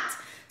not.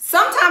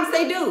 Sometimes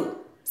they do.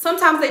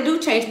 Sometimes they do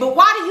change. But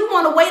why do you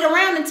want to wait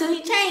around until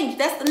he changes?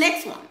 That's the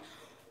next one.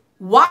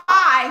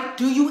 Why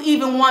do you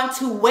even want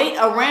to wait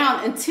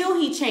around until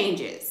he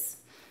changes?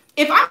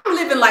 If I'm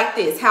living like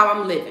this, how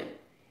I'm living,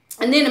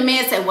 and then the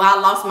man said, well, I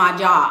lost my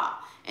job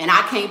and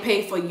I can't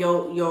pay for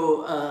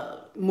your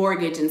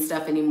mortgage and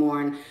stuff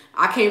anymore, and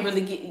I can't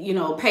really get, you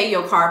know, pay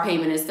your car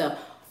payment and stuff.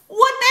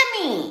 What that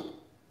mean?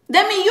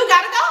 That means you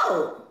gotta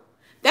go.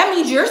 That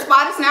means your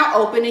spot is now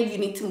open and you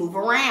need to move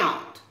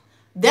around.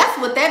 That's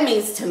what that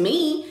means to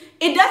me.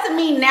 It doesn't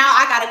mean now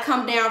I gotta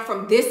come down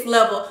from this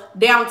level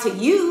down to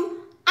you.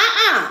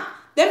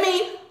 That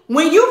means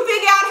when you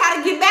figure out how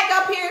to get back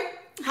up here,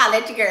 holla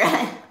at your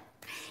girl.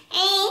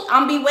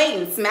 I'm be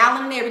waiting,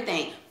 smiling and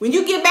everything. When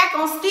you get back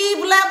on Steve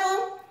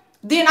level,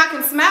 then I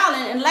can smile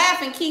and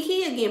laugh and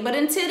kiki again. But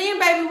until then,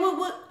 baby,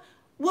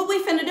 what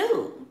we finna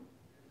do?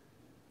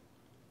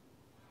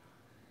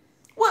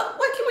 What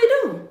can we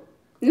do?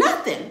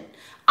 Nothing.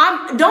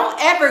 Don't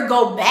ever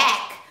go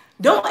back.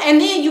 And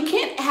then you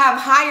can't have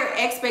higher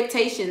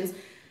expectations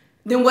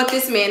than what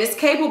this man is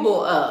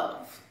capable of.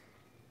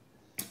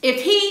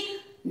 If he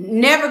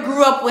never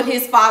grew up with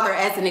his father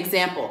as an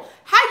example,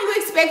 how do you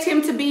expect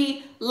him to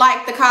be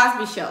like the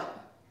Cosby Show?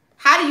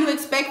 How do you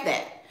expect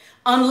that?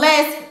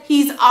 Unless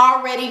he's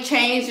already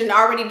changed and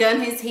already done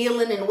his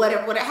healing and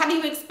whatever. How do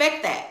you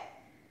expect that?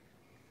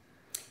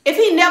 If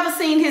he never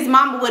seen his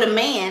mama with a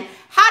man,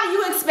 how do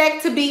you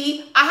expect to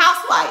be a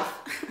housewife?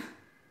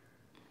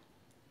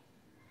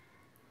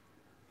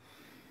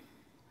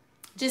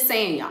 Just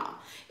saying, y'all.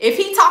 If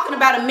he talking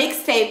about a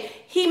mixtape,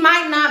 he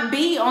might not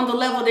be on the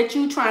level that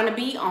you trying to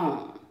be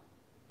on.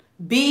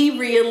 Be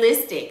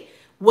realistic.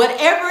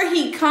 Whatever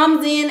he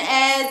comes in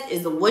as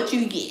is what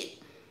you get.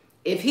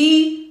 If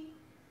he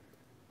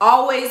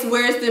always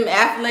wears them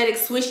athletic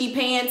swishy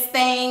pants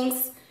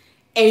things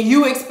and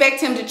you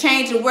expect him to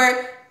change and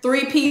wear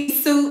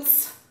three-piece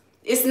suits,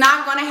 it's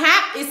not going to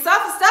happen.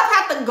 Stuff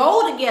have to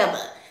go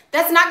together.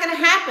 That's not going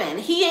to happen.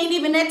 He ain't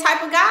even that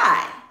type of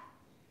guy.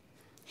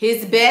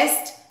 His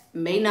best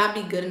may not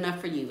be good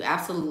enough for you.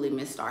 Absolutely,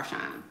 Miss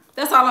Starshine.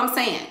 That's all I'm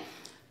saying.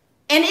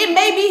 And it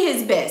may be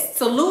his best.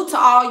 Salute to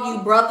all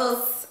you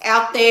brothers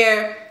out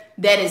there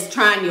that is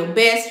trying your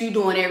best. You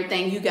doing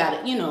everything you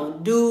got to, you know,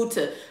 do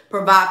to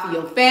provide for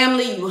your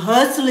family. You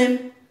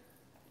hustling.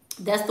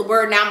 That's the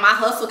word now. My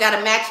hustle got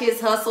to match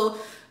his hustle.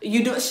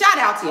 You do. Shout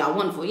out to y'all.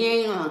 Wonderful. You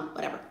ain't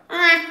whatever.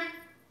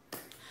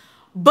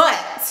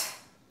 But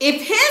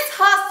if his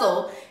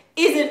hustle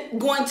isn't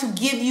going to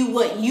give you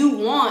what you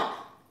want,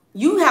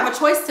 you have a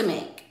choice to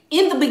make.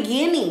 In the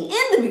beginning, you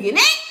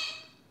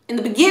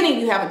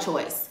have a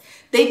choice.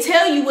 They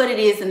tell you what it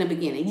is in the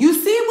beginning. You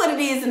see what it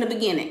is in the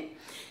beginning.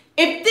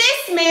 If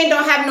this man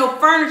don't have no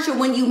furniture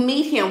when you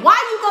meet him, why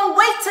you gonna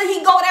wait till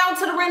he go down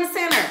to the rent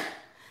center?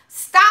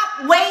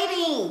 Stop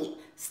waiting.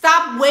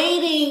 Stop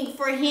waiting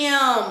for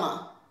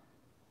him.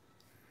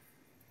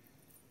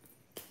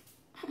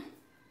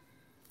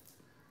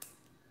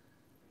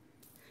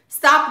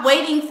 Stop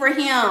waiting for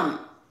him.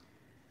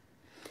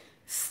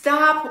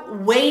 Stop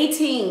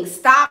waiting.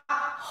 Stop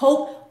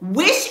hope.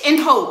 Wish and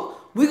hope.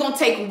 We're going to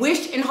take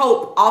wish and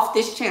hope off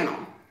this channel.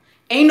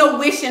 Ain't no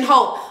wish and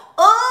hope.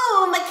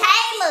 Oh,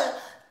 Michaela,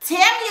 tell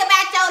me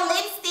about your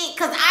lipstick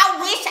because I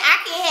wish I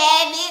could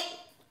have it.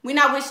 We're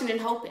not wishing and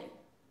hoping.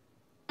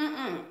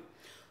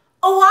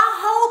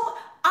 Oh,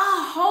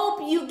 I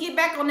hope you get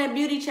back on that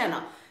beauty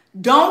channel.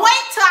 Don't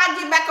wait till I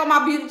get back on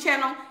my beauty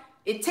channel.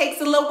 It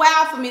takes a little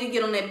while for me to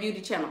get on that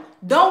beauty channel.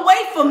 Don't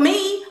wait for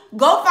me.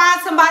 Go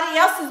find somebody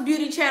else's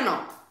beauty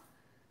channel.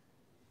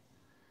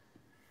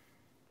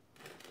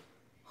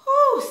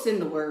 Whew,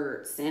 send the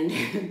word. Send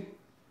it.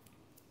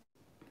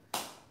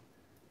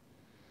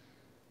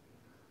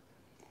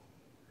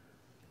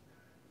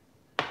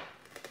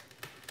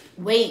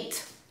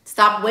 Wait.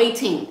 Stop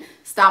waiting.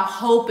 Stop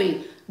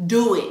hoping.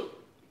 Do it.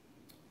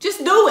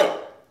 Just do it.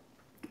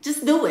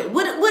 Just do it.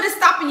 What is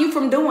stopping you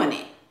from doing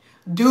it?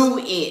 Do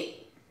it.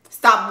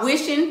 Stop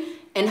wishing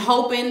and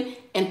hoping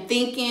and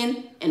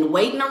thinking and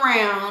waiting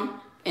around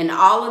and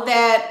all of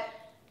that.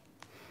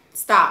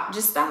 Stop.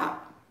 Just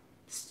stop.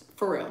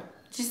 For real.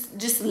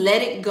 Just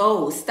let it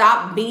go.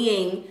 Stop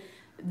being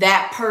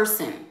that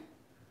person.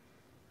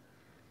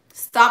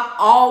 Stop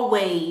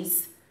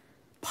always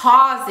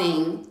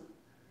pausing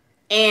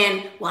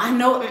and, well, I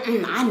know,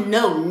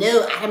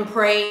 no, I done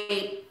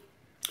prayed.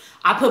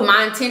 I put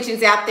my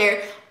intentions out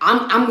there.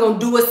 I'm going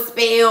to do a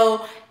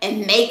spell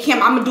and make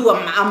him, I'm going to do a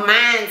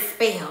mind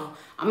spell.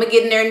 I'm going to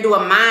get in there and do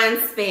a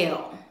mind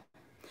spell.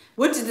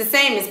 Which is the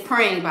same as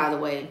praying, by the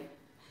way.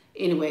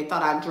 Anyway,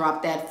 thought I'd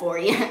drop that for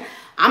you.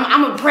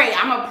 I'm going to pray.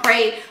 I'm going to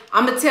pray.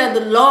 I'm going to tell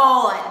the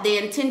Lord the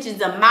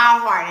intentions of my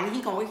heart. And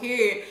he going to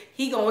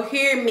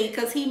hear me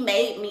because he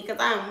made me because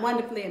I am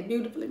wonderfully and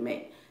beautifully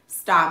made.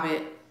 Stop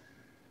it.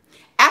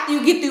 After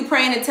you get through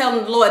praying and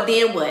telling the Lord,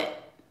 then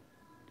what?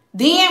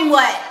 Then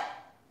what?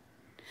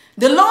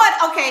 The Lord,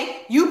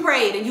 okay, you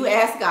prayed and you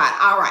asked God.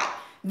 All right.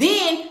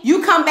 Then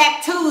you come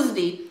back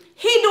Tuesday.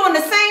 He doing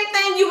the same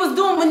thing you was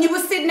doing when you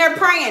was sitting there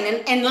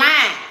praying and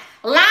lying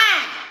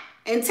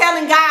and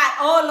telling God,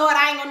 oh, Lord,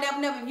 I ain't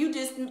gonna never, if you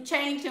just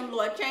change him,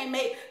 Lord,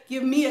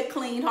 give me a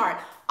clean heart.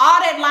 All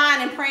that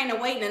lying and praying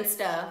and waiting and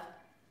stuff.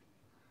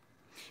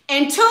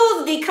 And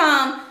Tuesday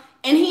come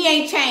and he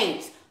ain't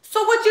changed.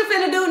 So what you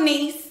finna do,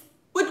 niece?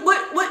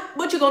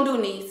 What you gonna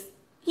do, niece?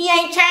 He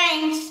ain't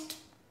changed.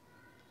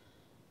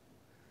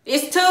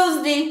 It's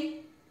Tuesday.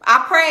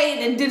 I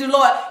prayed and did the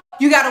Lord.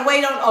 You gotta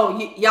wait on,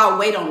 y'all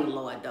wait on the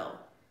Lord though.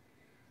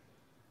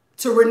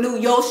 To renew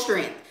your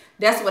strength.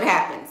 That's what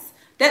happens.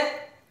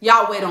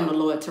 Y'all wait on the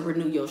Lord to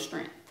renew your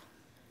strength.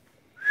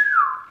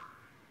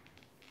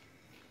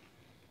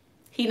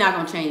 He not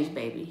gonna change,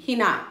 baby. He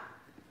not.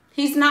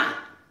 He's not.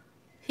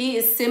 He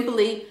is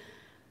simply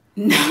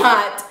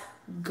not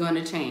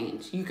gonna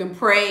change. You can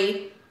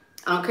pray.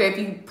 I don't care if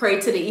you pray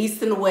to the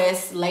east and the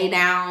west, lay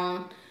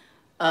down,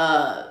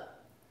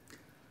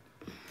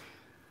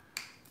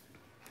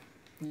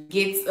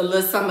 get a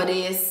little some of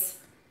this,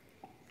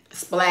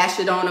 splash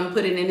it on him,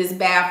 put it in his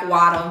bath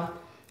water.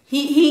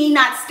 He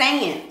not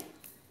staying.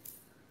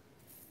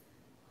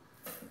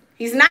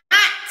 He's not.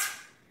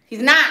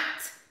 He's not.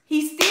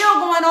 He's still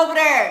going over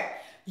there.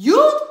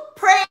 You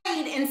prayed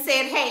and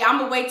said, hey, I'm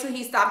going to wait till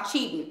he stopped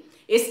cheating.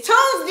 It's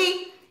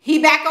Tuesday. He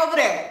back over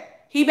there.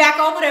 He back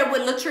over there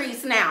with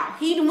Latrice now.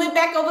 He went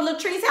back over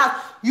Latrice's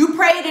house. You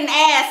prayed and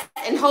asked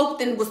and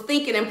hoped and was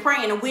thinking and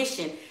praying and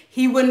wishing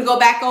he wouldn't go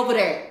back over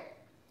there.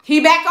 He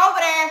back over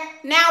there.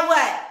 Now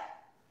what?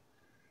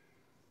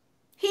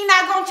 He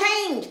not going to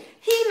change.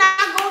 He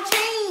not going to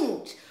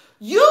change.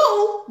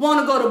 You want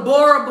to go to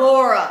Bora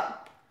Bora.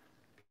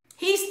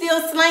 He's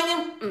still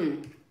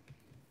slanging.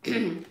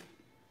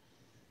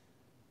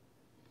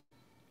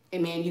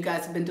 Amen. You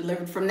guys have been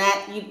delivered from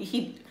that.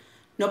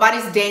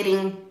 Nobody's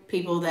dating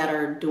people that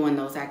are doing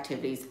those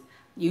activities.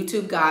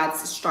 YouTube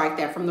gods, strike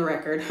that from the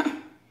record.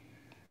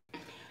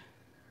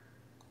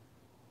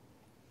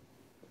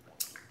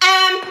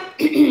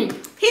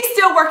 He's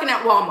still working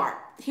at Walmart.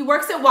 He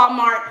works at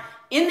Walmart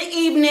in the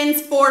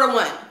evenings, 4 to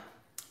 1.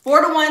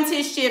 4 to 1's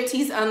his shift.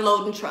 He's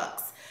unloading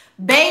trucks.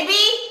 Baby.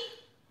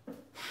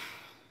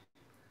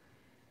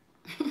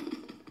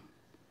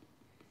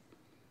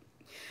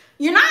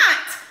 You're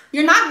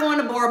not going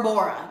to Bora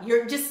Bora.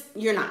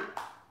 You're not.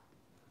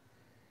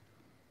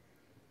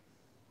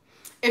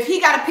 If he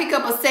got to pick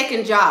up a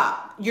second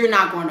job, you're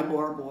not going to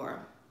Bora Bora.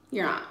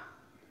 You're not.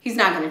 He's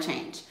not going to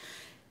change.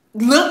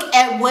 Look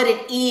at what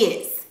it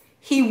is.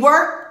 He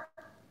worked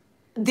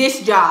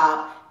this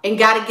job and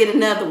got to get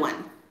another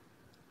one.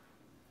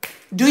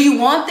 Do you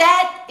want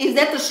that? Is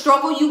that the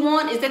struggle you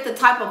want? Is that the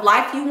type of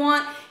life you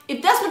want?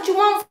 If that's what you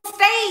want,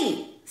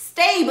 stay.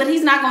 Stay, but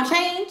he's not going to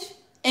change.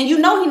 And you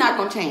know he's not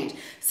going to change.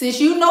 Since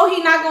you know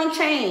he's not going to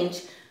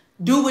change,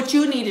 do what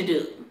you need to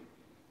do.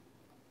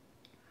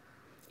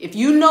 If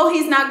you know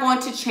he's not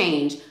going to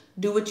change,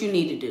 do what you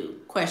need to do.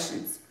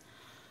 Questions.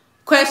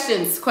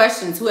 Questions.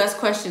 Who has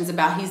questions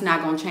about he's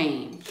not going to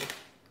change?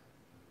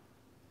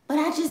 But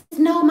I just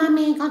know my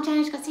man going to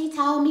change because he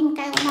told me,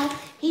 Michaela,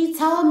 he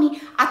told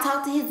me. I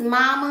talked to his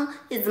mama.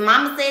 His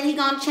mama said he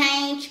going to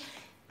change.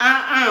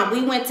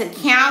 We went to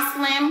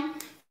counseling.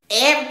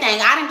 Everything.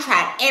 I done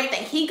tried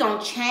everything. He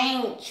gonna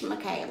change,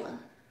 Michaela.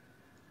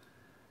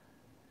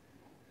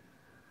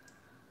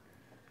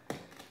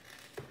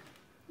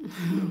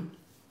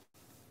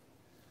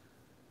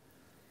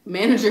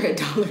 Manager at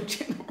Dollar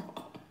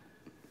General.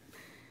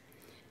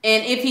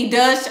 And if he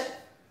does,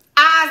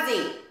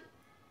 Ozzy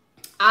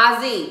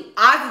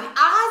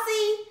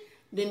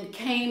then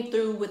came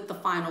through with the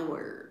final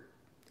word.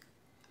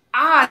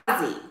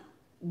 Ozzy,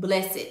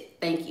 bless it.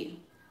 Thank you.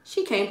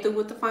 She came through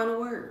with the final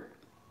word.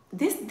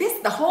 This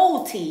the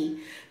whole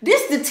tea.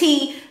 This the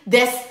tea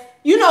that's,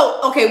 you know,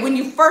 okay, when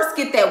you first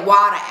get that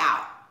water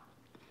out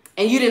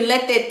and you didn't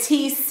let that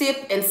tea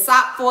sip and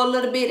sop for a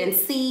little bit and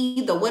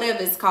seethe or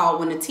whatever it's called,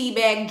 when the tea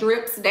bag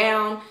drips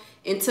down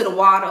into the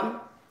water,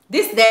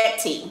 that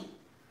tea.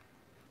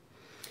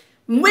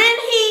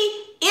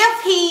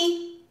 If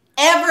he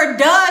ever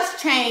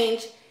does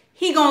change,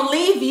 he gonna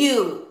leave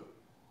you.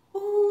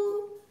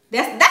 Ooh,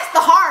 that's the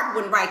hard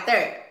one right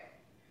there.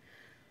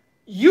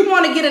 You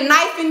want to get a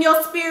knife in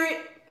your spirit?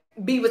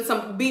 Be with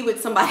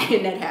somebody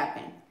and that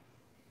happen.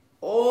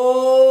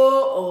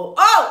 Oh.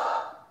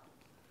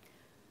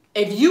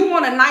 If you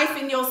want a knife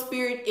in your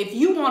spirit, if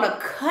you want to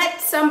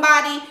cut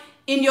somebody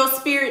in your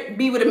spirit,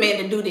 be with a man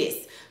to do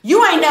this.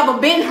 You ain't never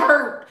been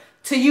hurt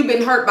till you've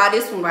been hurt by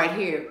this one right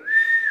here.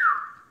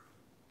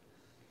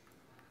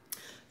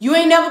 You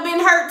ain't never been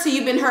hurt till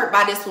you've been hurt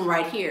by this one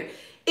right here.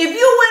 If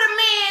you with a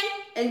man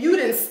and you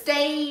done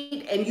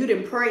stayed and you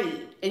done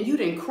prayed and you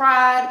done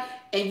cried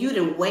and you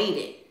done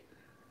waited.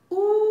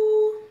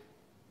 Ooh,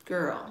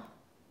 girl.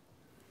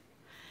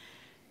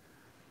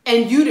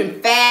 And you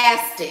done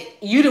fasted.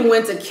 You done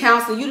went to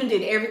counseling. You done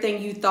did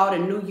everything you thought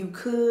and knew you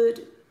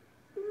could.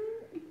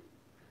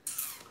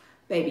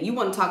 Baby, you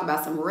want to talk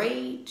about some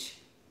rage?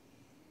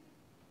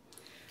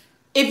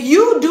 If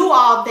you do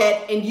all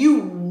that and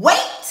you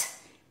wait,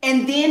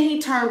 and then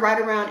he turned right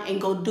around and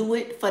go do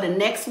it for the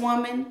next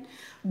woman,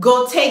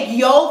 go take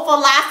your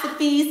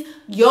philosophies,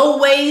 your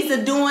ways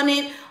of doing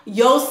it,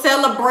 your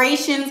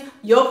celebrations,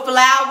 your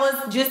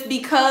flowers, just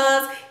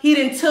because he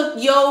done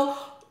took your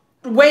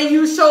way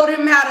you showed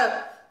him how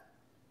to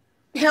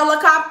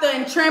helicopter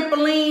and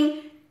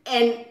trampoline,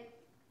 and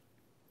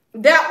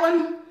that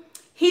one,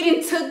 he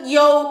done took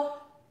your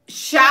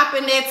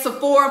shopping at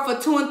Sephora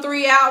for 2 and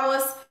 3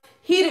 hours.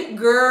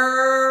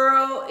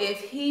 Girl,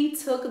 if he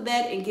took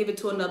that and give it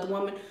to another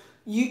woman,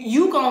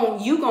 you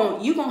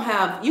gonna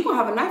have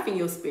a knife in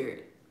your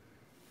spirit,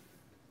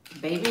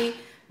 baby.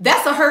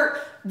 That's a hurt.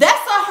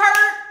 That's a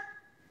hurt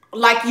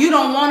like you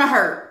don't want to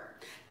hurt.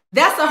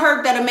 That's a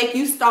hurt that'll make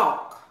you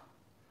stalk.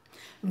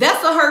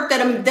 That's a hurt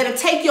that'll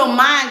take your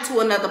mind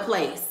to another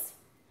place.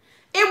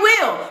 It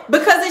will,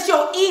 because it's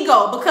your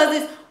ego. Because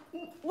it's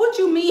what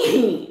you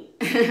mean.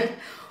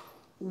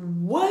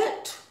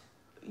 What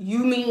you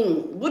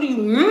mean? What do you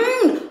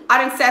mean? I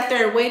done sat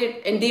there and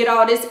waited and did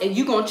all this, and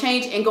you gonna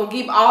change and gonna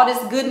give all this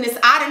goodness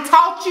I done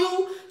taught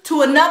you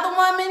to another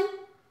woman?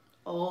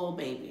 Oh,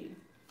 baby.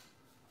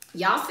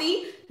 Y'all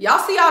see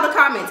all the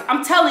comments.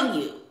 I'm telling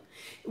you,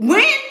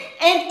 when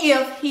and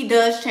if he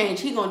does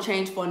change, he gonna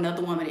change for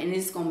another woman, and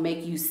it's gonna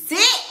make you sick.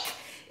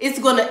 It's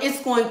going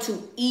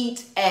to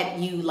eat at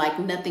you like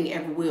nothing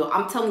ever will.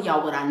 I'm telling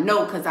y'all what I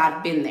know, because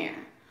I've been there.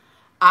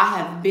 I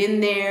have been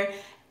there,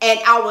 and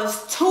I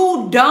was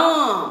too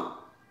dumb.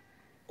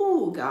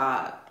 Oh,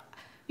 God.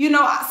 You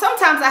know,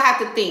 sometimes I have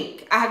to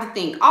think.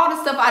 All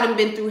the stuff I done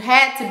been through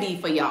had to be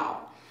for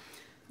y'all.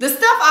 The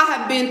stuff I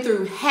have been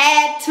through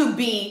had to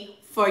be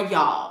for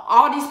y'all.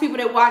 All these people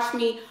that watch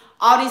me,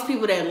 all these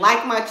people that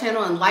like my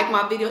channel and like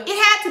my video, it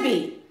had to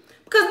be.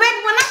 Because,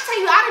 baby, when I tell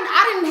you,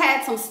 I didn't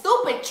had some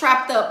stupid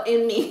trapped up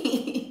in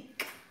me.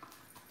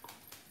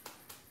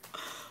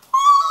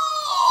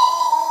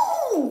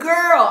 Ooh,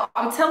 girl,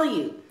 I'm telling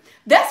you.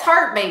 That's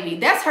hurt, baby.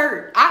 That's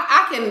hurt.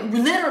 I can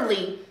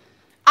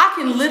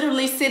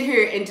literally sit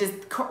here and just,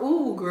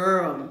 ooh,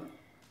 girl.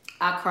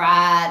 I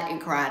cried and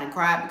cried and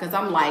cried, because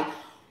I'm like,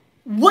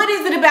 what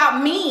is it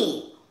about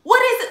me?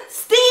 What is it?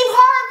 Steve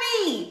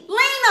Harvey,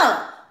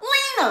 Lena.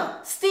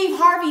 Steve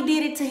Harvey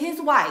did it to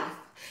his wife.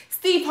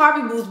 Steve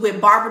Harvey was with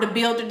Barbara the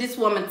Builder. This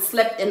woman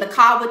slept in the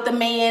car with the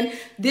man.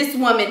 This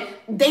woman,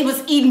 they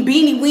was eating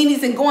beanie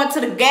weenies and going to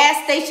the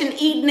gas station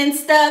eating and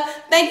stuff.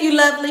 Thank you,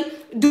 lovely.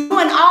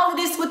 Doing all of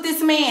this with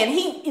this man.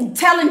 He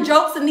telling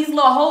jokes in these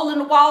little hole in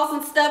the walls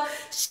and stuff.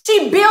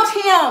 She built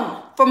him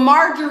for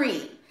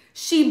Marjorie.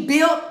 She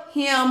built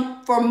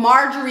him for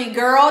Marjorie,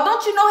 girl.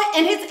 Don't you know it?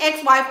 And his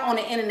ex-wife on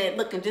the internet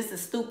looking just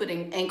as stupid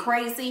and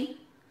crazy.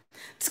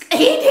 He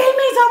did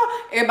me so.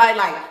 Everybody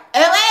like, oh,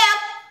 well,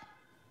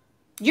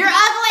 you're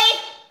ugly.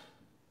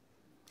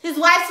 His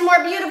wife's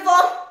more beautiful.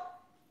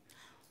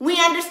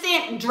 We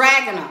understand.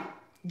 Dragging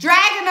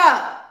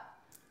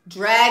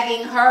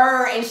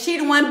her, and she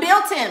the one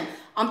built him.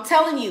 I'm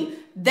telling you,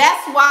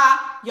 that's why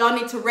y'all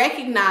need to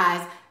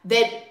recognize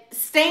that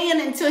staying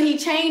until he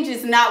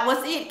changes not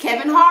what's it.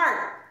 Kevin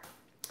Hart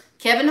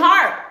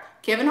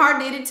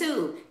did it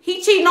too.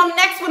 He cheating on the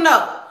next one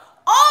though.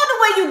 All the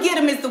way you get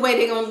him is the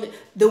way you're gonna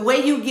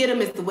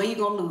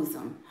lose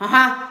him.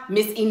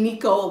 Miss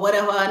Iniko or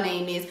whatever her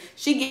name is.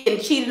 She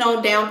getting cheated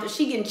on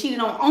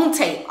on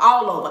tape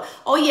all over.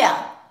 Oh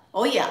yeah,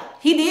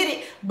 he did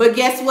it. But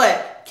guess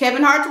what?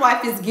 Kevin Hart's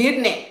wife is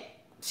getting it.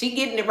 She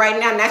getting it right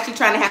now. Now she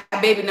trying to have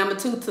baby number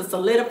 2 to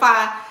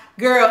solidify.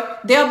 Girl,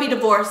 they'll be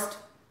divorced.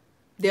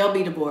 They'll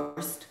be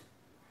divorced.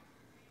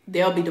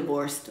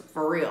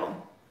 For real.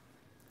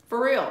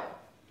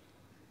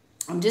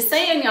 I'm just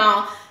saying,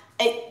 y'all.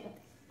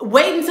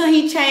 Wait until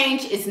he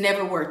change. It's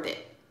never worth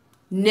it.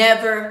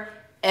 Never,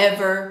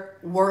 ever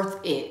worth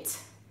it.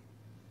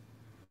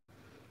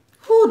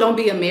 Who don't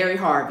be a Mary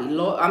Harvey.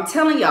 Lord, I'm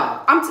telling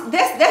y'all.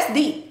 That's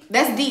deep.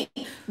 That's deep.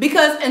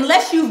 Because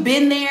unless you've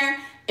been there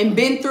and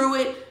been through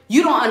it,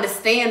 you don't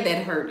understand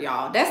that hurt,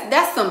 y'all.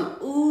 That's some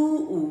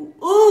ooh.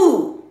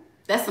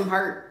 That's some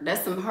hurt.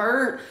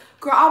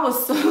 Girl, I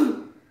was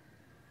so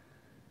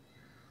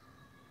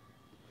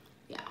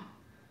yeah.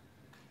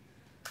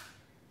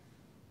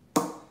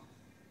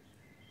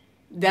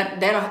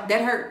 That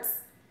hurts.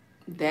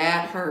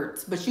 That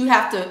hurts. But you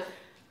have to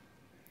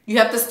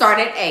start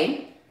at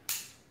A.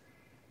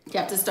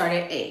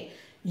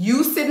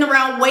 You sitting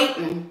around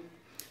waiting.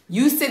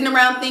 You sitting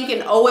around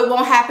thinking, oh, it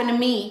won't happen to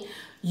me.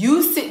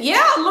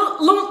 Yeah,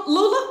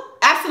 Lula,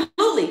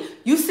 absolutely.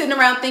 You sitting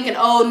around thinking,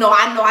 oh, no,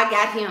 I know I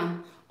got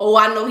him. Oh,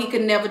 I know he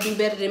could never do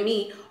better than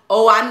me.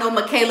 Oh, I know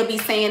Michaela be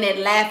saying that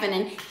laughing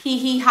and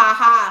hee, ha,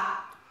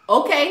 ha.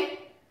 Okay.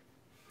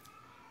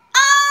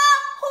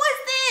 Who is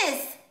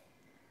this?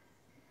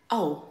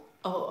 Oh,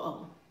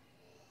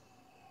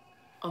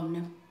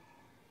 no.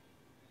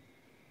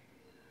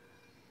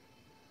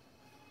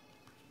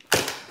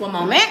 One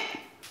moment.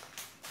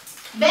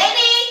 Baby!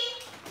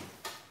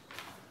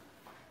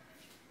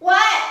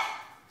 What?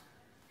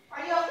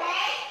 Are you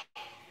okay?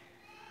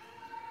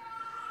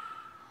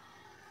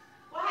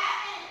 What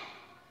happened?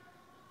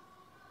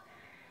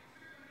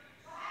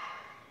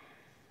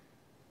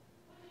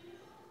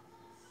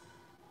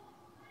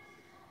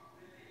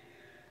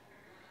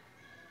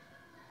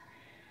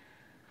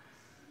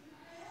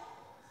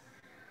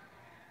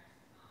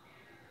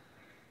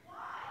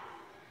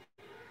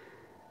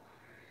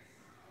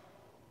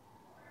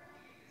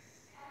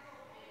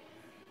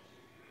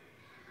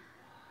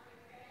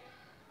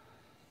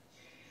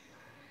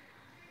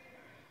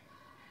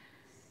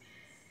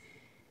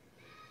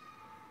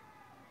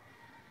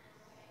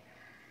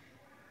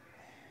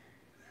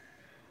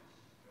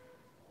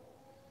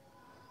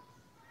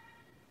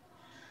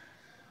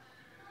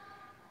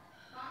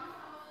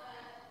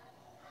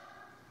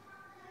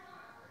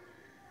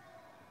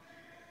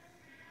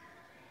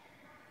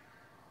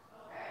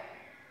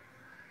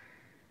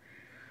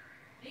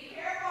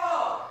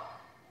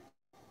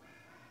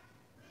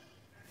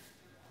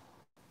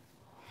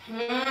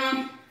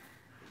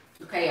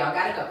 Okay, y'all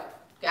gotta go.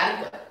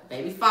 Gotta go.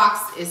 Baby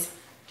Fox is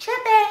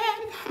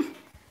tripping.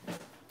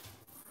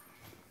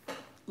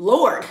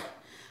 Lord.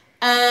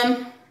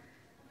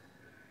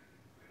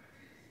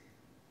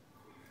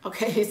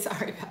 Okay,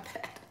 sorry about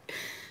that.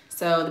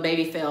 So the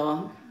baby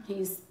fell.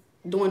 He's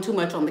doing too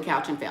much on the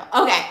couch and fell.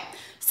 Okay,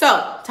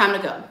 so time to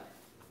go.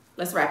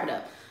 Let's wrap it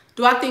up.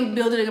 Do I think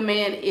building a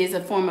man is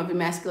a form of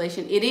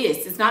emasculation? It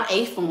is. It's not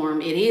a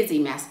form. It is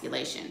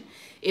emasculation.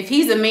 If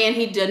he's a man,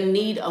 he doesn't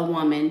need a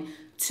woman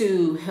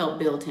to help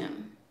build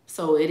him.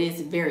 So it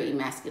is very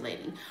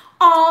emasculating.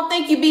 Oh,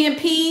 thank you, being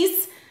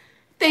peace.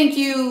 Thank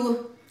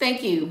you.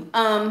 Thank you.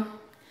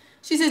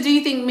 She says, do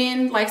you think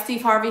men like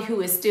Steve Harvey,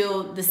 who is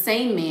still the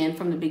same man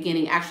from the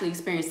beginning, actually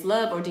experience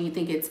love? Or do you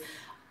think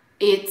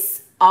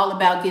it's all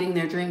about getting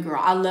their dream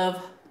girl?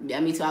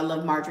 Me too. I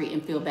love Marjorie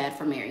and feel bad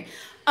for Mary.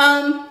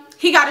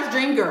 He got his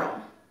dream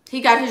girl.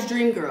 He got his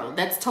dream girl.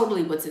 That's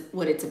totally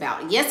what it's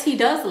about. Yes, he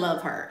does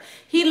love her.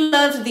 He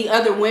loves the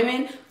other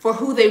women for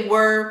who they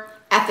were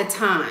at the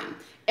time.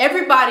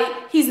 Everybody,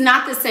 he's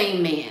not the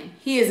same man.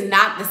 He is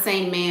not the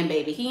same man,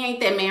 baby. He ain't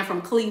that man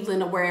from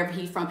Cleveland or wherever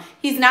he's from.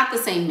 He's not the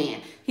same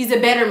man. He's a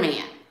better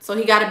man. So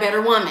he got a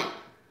better woman.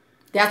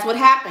 That's what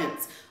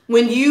happens.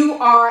 When you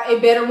are a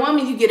better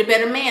woman, you get a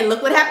better man.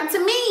 Look what happened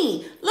to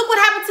me. Look what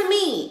happened to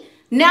me.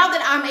 Now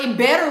that I'm a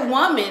better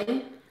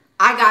woman,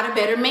 I got a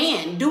better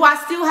man. Do I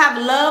still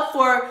have love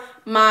for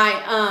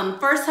my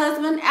first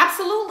husband?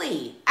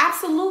 Absolutely.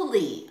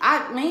 Absolutely.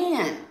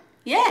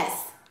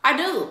 Yes, I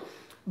do.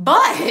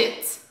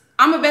 But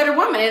I'm a better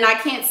woman and I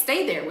can't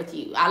stay there with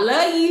you. I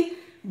love you,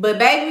 but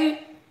baby,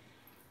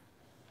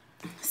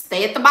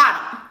 stay at the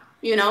bottom,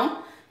 you know?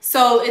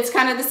 So it's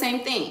kind of the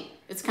same thing.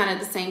 It's kind of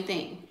the same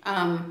thing.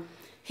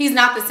 He's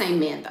not the same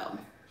man though.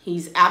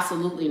 He's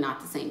absolutely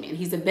not the same man.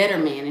 He's a better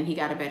man and he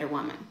got a better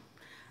woman.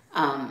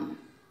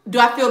 Do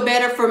I feel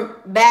bad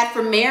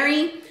for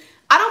Mary?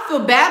 I don't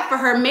feel bad for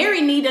her.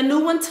 Mary need a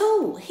new one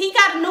too. He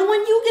got a new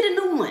one, you get a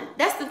new one.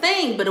 That's the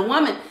thing. But a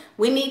woman,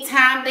 we need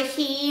time to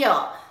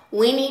heal.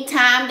 We need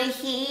time to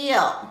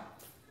heal.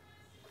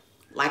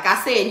 Like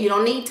I said, you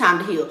don't need time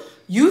to heal.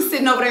 You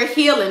sitting over there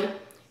healing.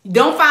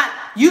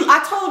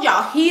 I told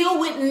y'all, heal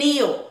with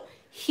Neil.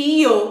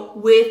 Heal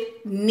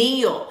with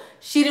Neil.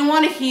 She didn't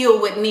want to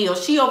heal with Neil.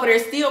 She over there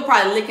still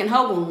probably licking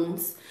her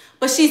wounds.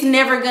 But she's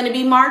never going to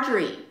be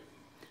Marjorie.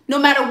 No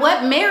matter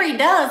what Mary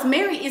does,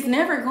 Mary is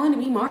never going to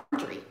be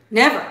Marjorie.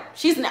 Never.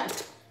 She's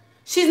not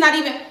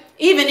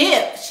even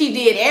if she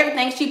did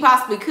everything she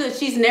possibly could,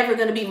 she's never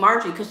going to be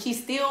Marjorie because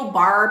she's still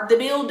Barb the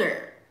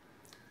Builder.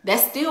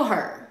 That's still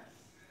her.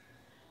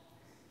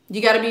 You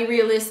got to be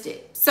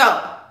realistic.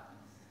 So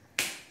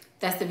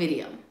that's the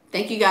video.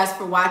 Thank you guys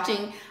for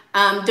watching.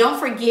 Don't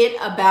forget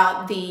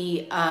about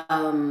the,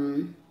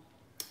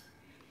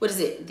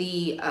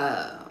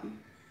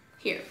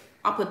 here,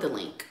 I'll put the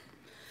link.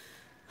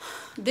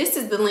 This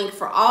is the link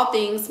for all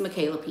things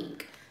Michaela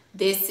Pink.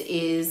 This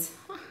is,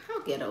 how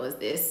ghetto is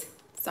this?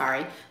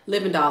 Sorry,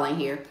 Living Doll in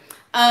here.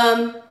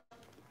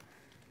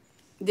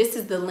 This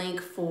is the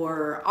link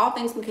for all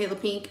things Michaela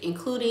Pink,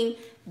 including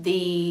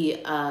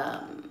the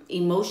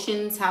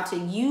emotions, how to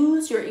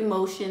use your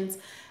emotions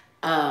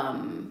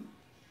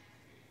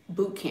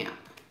boot camp.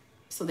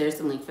 So there's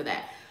the link for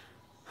that.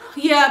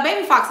 Yeah,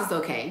 Baby Fox is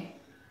okay.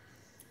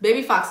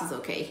 Baby Fox is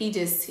okay. He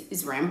just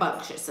is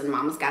rambunctious and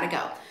mama's got to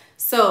go.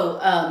 So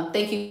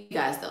thank you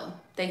guys though.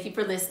 Thank you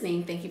for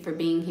listening. Thank you for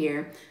being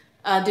here.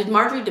 Did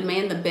Marjorie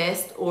demand the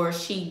best or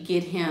she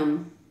get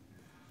him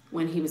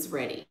when he was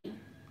ready?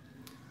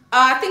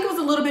 I think it was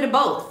a little bit of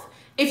both.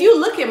 If you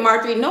look at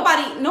Marjorie,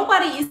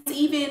 nobody is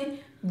even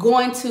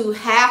going to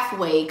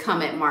halfway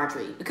come at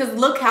Marjorie because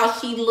look how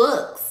she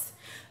looks.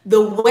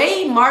 The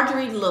way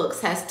Marjorie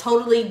looks has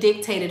totally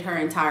dictated her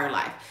entire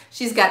life.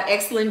 She's got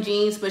excellent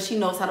genes, but she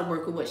knows how to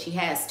work with what she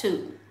has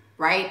too,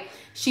 right?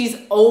 She's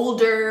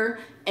older,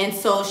 and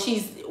so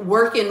she's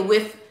working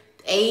with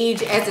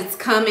age as it's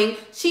coming.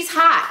 She's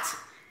hot.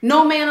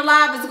 No man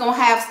alive is going to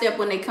half step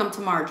when they come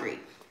to Marjorie.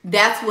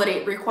 That's what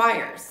it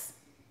requires.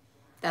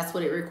 That's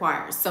what it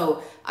requires.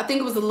 So I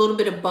think it was a little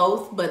bit of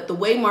both, but the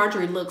way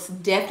Marjorie looks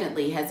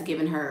definitely has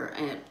given her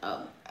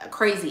a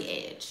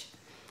crazy edge.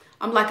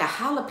 I'm like a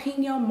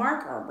jalapeno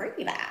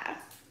margarita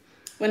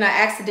when I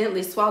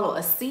accidentally swallow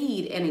a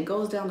seed and it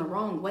goes down the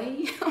wrong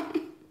way.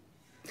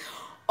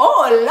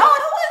 Oh,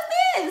 Lord,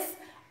 who is this?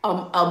 A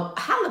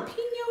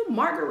jalapeno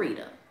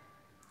margarita.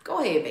 Go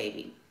ahead,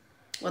 baby.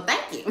 Well,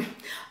 thank you.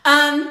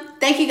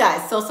 Thank you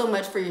guys so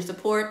much for your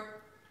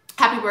support.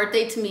 Happy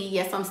birthday to me.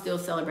 Yes, I'm still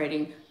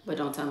celebrating, but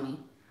don't tell me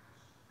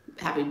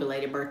happy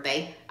belated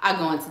birthday. I'll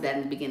go into that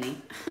in the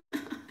beginning.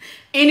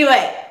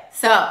 Anyway,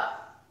 so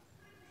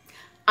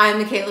I'm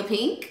Michaela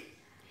Pink,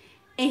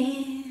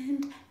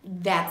 and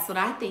that's what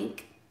I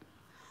think.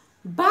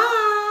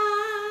 Bye.